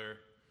each other.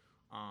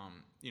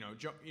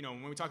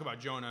 When we talk about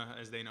Jonah,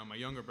 as they know, my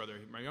younger brother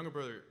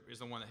is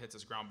the one that hits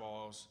us ground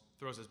balls,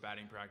 throws us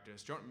batting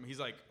practice. He's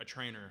like a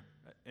trainer,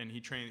 and he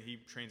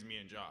trains me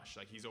and Josh.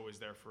 Like, he's always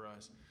there for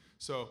us.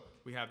 So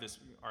we have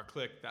our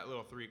clique, that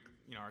little three.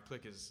 Our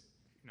clique is,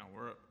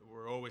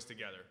 we're always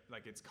together.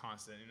 Like, it's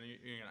constant. And you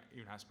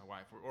even ask my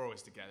wife, we're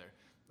always together.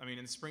 I mean,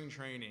 in spring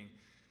training,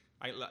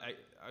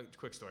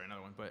 quick story,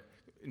 another one, but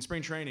in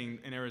spring training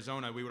in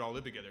Arizona, we would all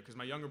live together, because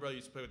my younger brother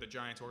used to play with the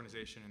Giants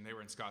organization, and they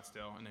were in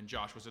Scottsdale, and then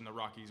Josh was in the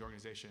Rockies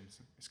organization,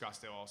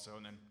 Scottsdale also,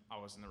 and then I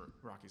was in the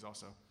Rockies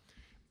also.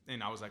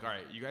 And I was like, all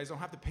right, you guys don't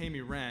have to pay me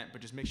rent,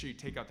 but just make sure you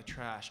take out the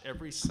trash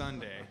every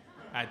Sunday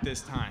at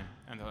this time.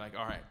 And they're like,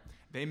 all right.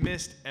 They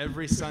missed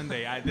every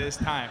Sunday at this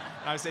time.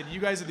 And I said, you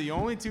guys are the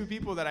only two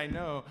people that I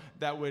know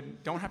that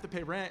don't have to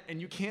pay rent,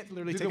 and you can't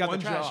literally take out the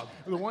trash.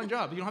 The one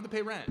job. You don't have to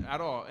pay rent at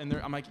all. And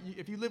I'm like,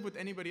 if you live with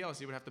anybody else,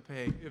 you would have to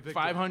pay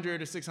 $500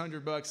 to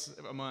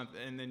 $600 a month,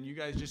 and then you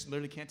guys just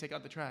literally can't take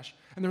out the trash.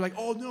 And they're like,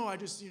 oh no, I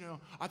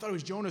thought it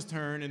was Jonah's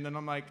turn. And then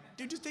I'm like,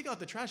 dude, just take out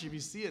the trash if you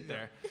see it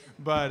there.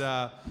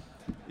 But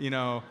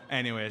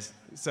anyways,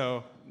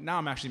 so now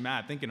I'm actually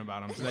mad thinking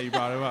about them, so that you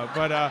brought it up.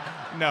 But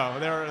no,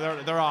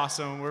 they're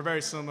awesome. We're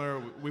very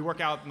similar. We work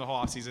out in the whole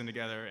off season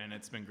together, and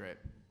it's been great.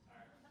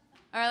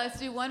 All right, let's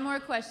do one more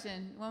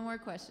question. One more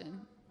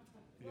question.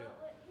 Yeah.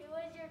 Who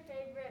was your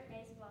favorite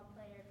baseball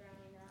player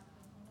growing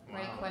up?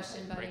 Great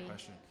question, buddy. Great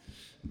question.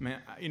 Man,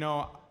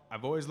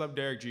 I've always loved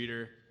Derek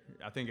Jeter.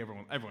 I think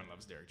everyone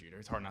loves Derek Jeter.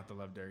 It's hard not to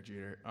love Derek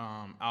Jeter.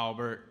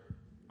 Albert,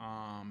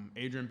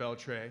 Adrian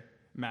Beltre,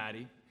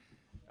 Matty.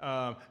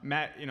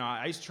 Matt,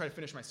 I used to try to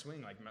finish my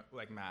swing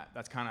like Matt.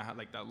 That's kind of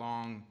like that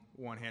long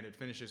one-handed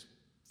finishes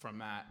from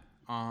Matt.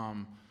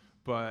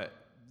 But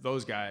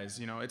those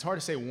guys, it's hard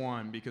to say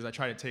one, because I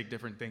try to take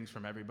different things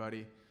from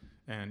everybody.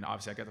 And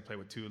obviously I got to play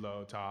with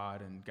Tulo,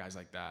 Todd, and guys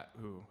like that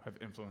who have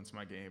influenced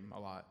my game a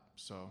lot.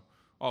 So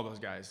all those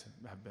guys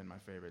have been my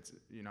favorites.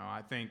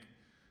 I think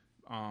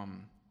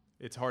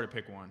it's hard to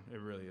pick one. It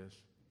really is.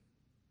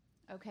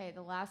 Okay,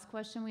 the last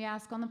question we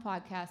ask on the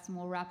podcast, and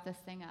we'll wrap this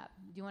thing up.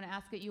 Do you want to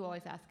ask it? You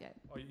always ask it.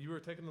 Oh, you were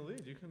taking the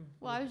lead. You can.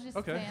 Well, I was just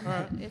okay, saying all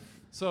that right. if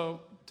So,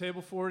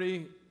 table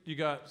 40, you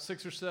got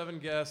 6 or 7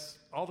 guests.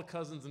 All the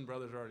cousins and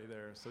brothers are already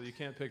there, so you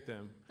can't pick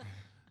them.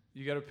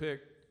 You got to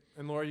pick,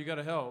 and Laura, you got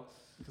to help,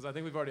 because I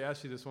think we've already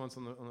asked you this once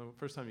on the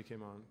first time you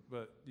came on.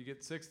 But you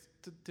get 6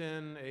 to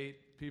 10,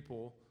 8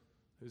 people.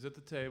 Who's at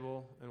the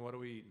table, and what are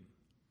we eating?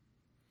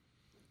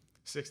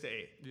 6 to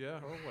 8. Yeah,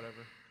 or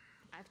whatever.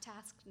 I've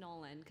tasked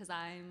Nolan because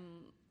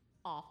I'm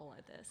awful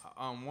at this.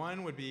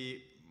 One would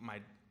be my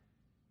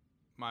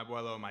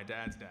abuelo, my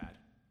dad's dad,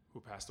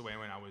 who passed away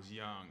when I was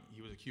young.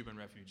 He was a Cuban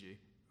refugee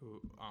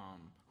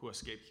who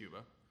escaped Cuba,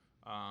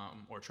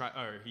 or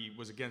he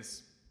was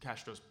against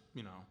Castro's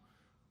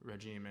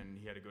regime, and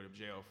he had to go to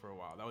jail for a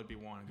while. That would be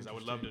one, because I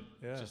would love to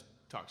just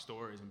talk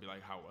stories and be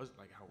like, how was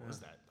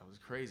that? That was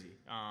crazy.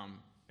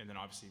 And then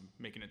obviously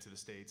making it to the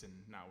States, and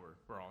now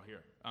we're all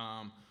here.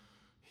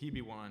 He'd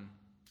be one.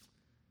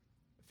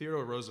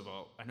 Theodore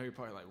Roosevelt. I know you're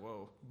probably like,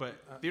 whoa, but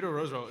Theodore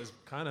Roosevelt is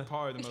kind of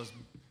probably the most.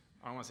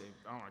 I don't want to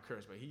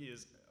curse, but he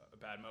is a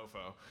bad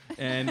mofo.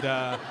 And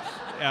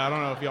I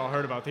don't know if y'all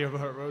heard about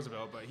Theodore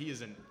Roosevelt, but he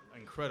is an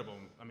incredible.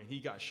 I mean, he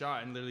got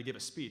shot and literally gave a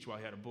speech while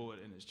he had a bullet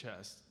in his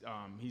chest.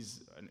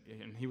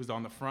 He was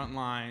on the front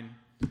line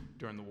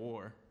during the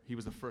war, He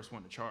was the first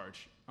one to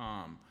charge,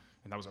 and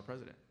that was our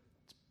president.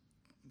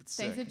 It's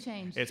Things sick. have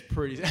changed. It's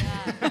pretty.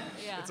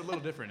 Yeah. It's a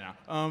little different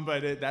now,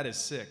 but that is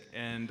sick,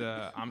 and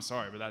I'm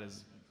sorry, but that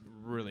is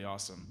really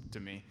awesome to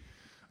me.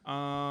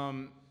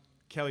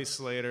 Kelly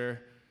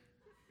Slater,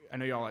 I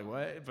know y'all like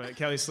what, but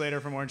Kelly Slater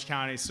from Orange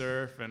County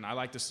surf, and I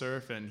like to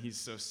surf, and he's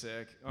so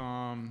sick.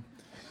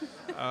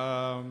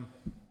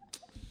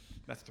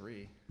 That's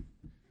 3.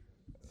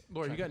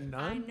 Laura, you got I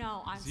none?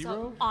 know. I'm Zero?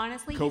 so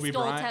honestly. Kobe he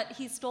stole Bryant?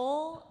 he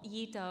stole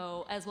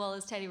Yito as well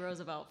as Teddy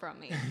Roosevelt from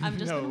me. I'm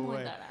just No gonna point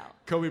way. that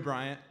out. Kobe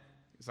Bryant.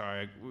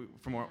 Sorry,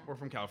 we're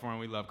from California.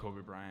 We love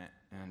Kobe Bryant,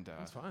 and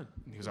That's fine.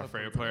 he was our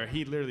favorite player.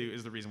 He literally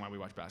is the reason why we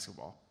watch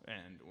basketball.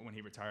 And when he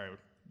retired,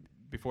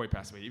 before he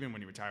passed away, even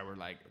when he retired, we're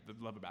like, the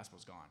love of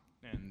basketball's gone.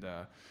 And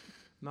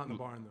Not in the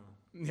barn,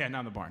 though. yeah, not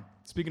in the barn.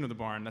 Speaking of the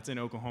barn, that's in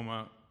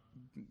Oklahoma.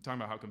 Talking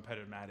about how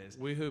competitive Matt is.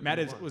 We hoop Matt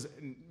in the barn. was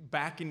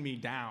backing me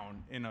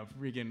down in a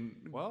freaking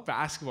Well.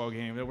 basketball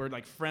game that we're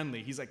like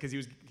friendly. He's like,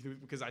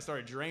 because I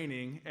started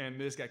draining and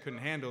this guy couldn't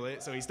handle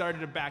it, so he started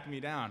to back me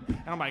down.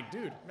 And I'm like,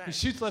 dude, He Matt.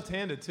 shoots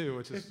left-handed, too,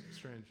 which is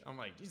strange. I'm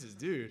like, Jesus,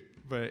 dude.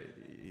 But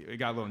it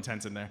got a little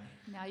intense in there.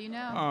 Now you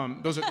know.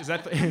 Is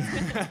that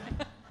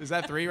is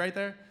that 3 right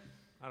there?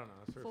 I don't know.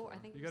 That's 3 or 4, 4. I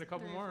think You got a it's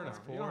couple 3 or more?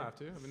 4. You don't have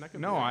to. I mean, that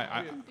could No,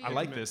 be I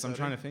like this. I'm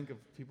trying to think of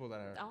people that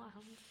are. Oh,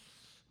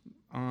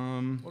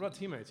 What about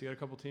teammates? You got a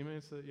couple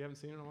teammates that you haven't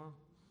seen in a while?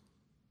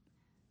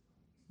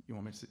 You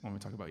want me to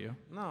talk about you?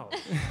 No.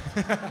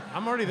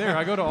 I'm already there.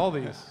 I go to all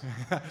these.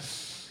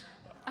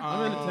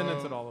 I'm in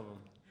attendance at all of them.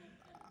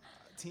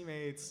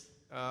 Teammates.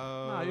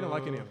 No, you don't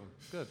like any of them.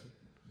 Good.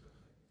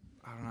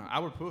 I don't know.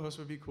 Albert Pujols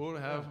would be cool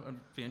to have. It'd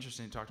be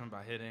interesting to talk to him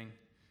about hitting.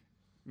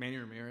 Manny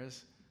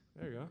Ramirez.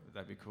 There you go.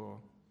 That'd be cool.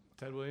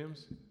 Ted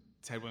Williams.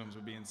 Ted Williams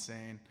would be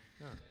insane.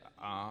 Yeah.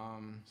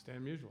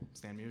 Stan Musial.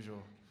 Stan Musial.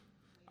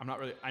 I'm not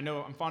really. I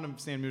know I'm fond of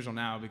Stan Musial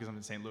now because I'm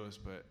in St. Louis,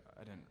 but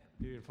I didn't.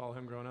 You didn't follow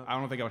him growing up? I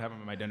don't think I would have him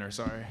at my dinner.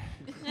 Sorry.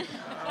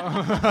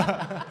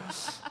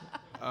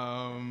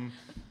 I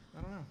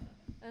don't know.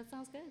 that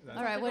sounds good.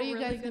 All right, Sounds what like are a you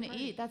really guys good gonna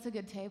party. eat? That's a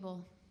good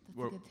table. That's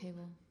We're- a good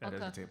table. That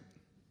is Okay. the table.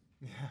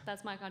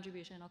 That's my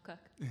contribution. I'll cook.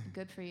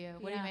 Good for you.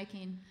 What are you Yeah.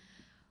 making?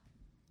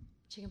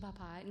 Chicken pot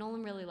pie.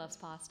 Nolan really loves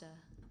pasta.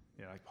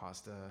 Yeah, like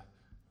pasta,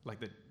 like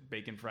the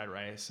bacon fried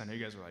rice. I know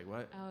you guys were like,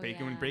 what? Oh,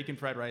 Bacon yeah. Bacon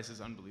fried rice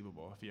is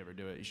unbelievable. If you ever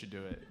do it, you should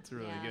do it. It's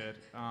really Yeah.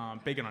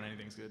 good. Bacon on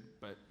anything's good,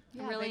 but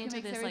Yeah, I'm really bacon into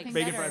makes this, like, everything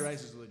bacon better. fried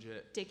rice is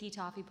legit. Dicky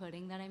toffee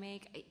pudding that I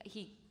make.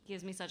 He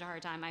gives me such a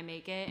hard time. I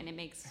make it and it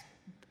makes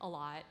a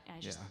lot, and I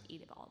just Yeah.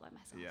 eat it all by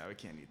myself. Yeah, we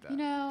can't eat that. You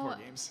know, Poor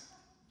games.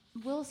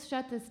 We'll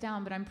shut this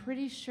down, but I'm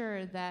pretty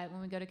sure that when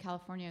we go to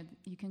California,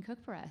 you can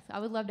cook for us. I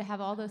would love to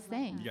have all those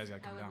things. You guys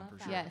gotta I come would down love for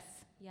that. sure. Yes,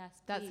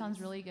 Yes. that sounds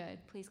please. really good.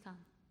 Please come.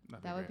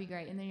 That would be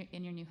great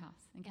in your new house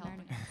in In our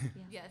California.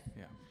 new- yes. Yes.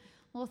 Yeah.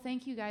 Well,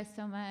 thank you guys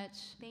so much.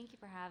 Thank you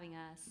for having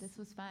us. This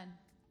was fun.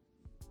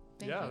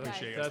 Thank Yeah, you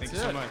Appreciate guys. it, guys. That's Thank you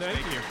so it. much.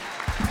 Thank you.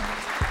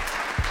 you.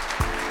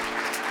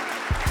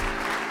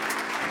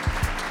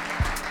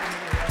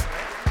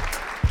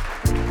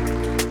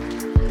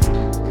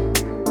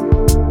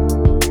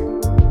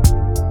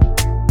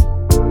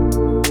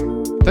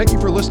 Thank you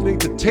for listening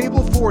to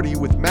Table 40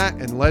 with Matt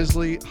and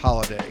Leslie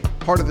Holiday,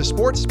 part of the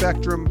Sports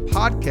Spectrum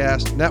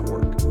Podcast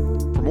Network.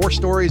 For more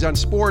stories on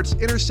sports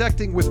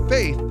intersecting with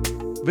faith,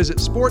 visit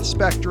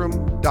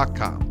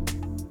sportsspectrum.com.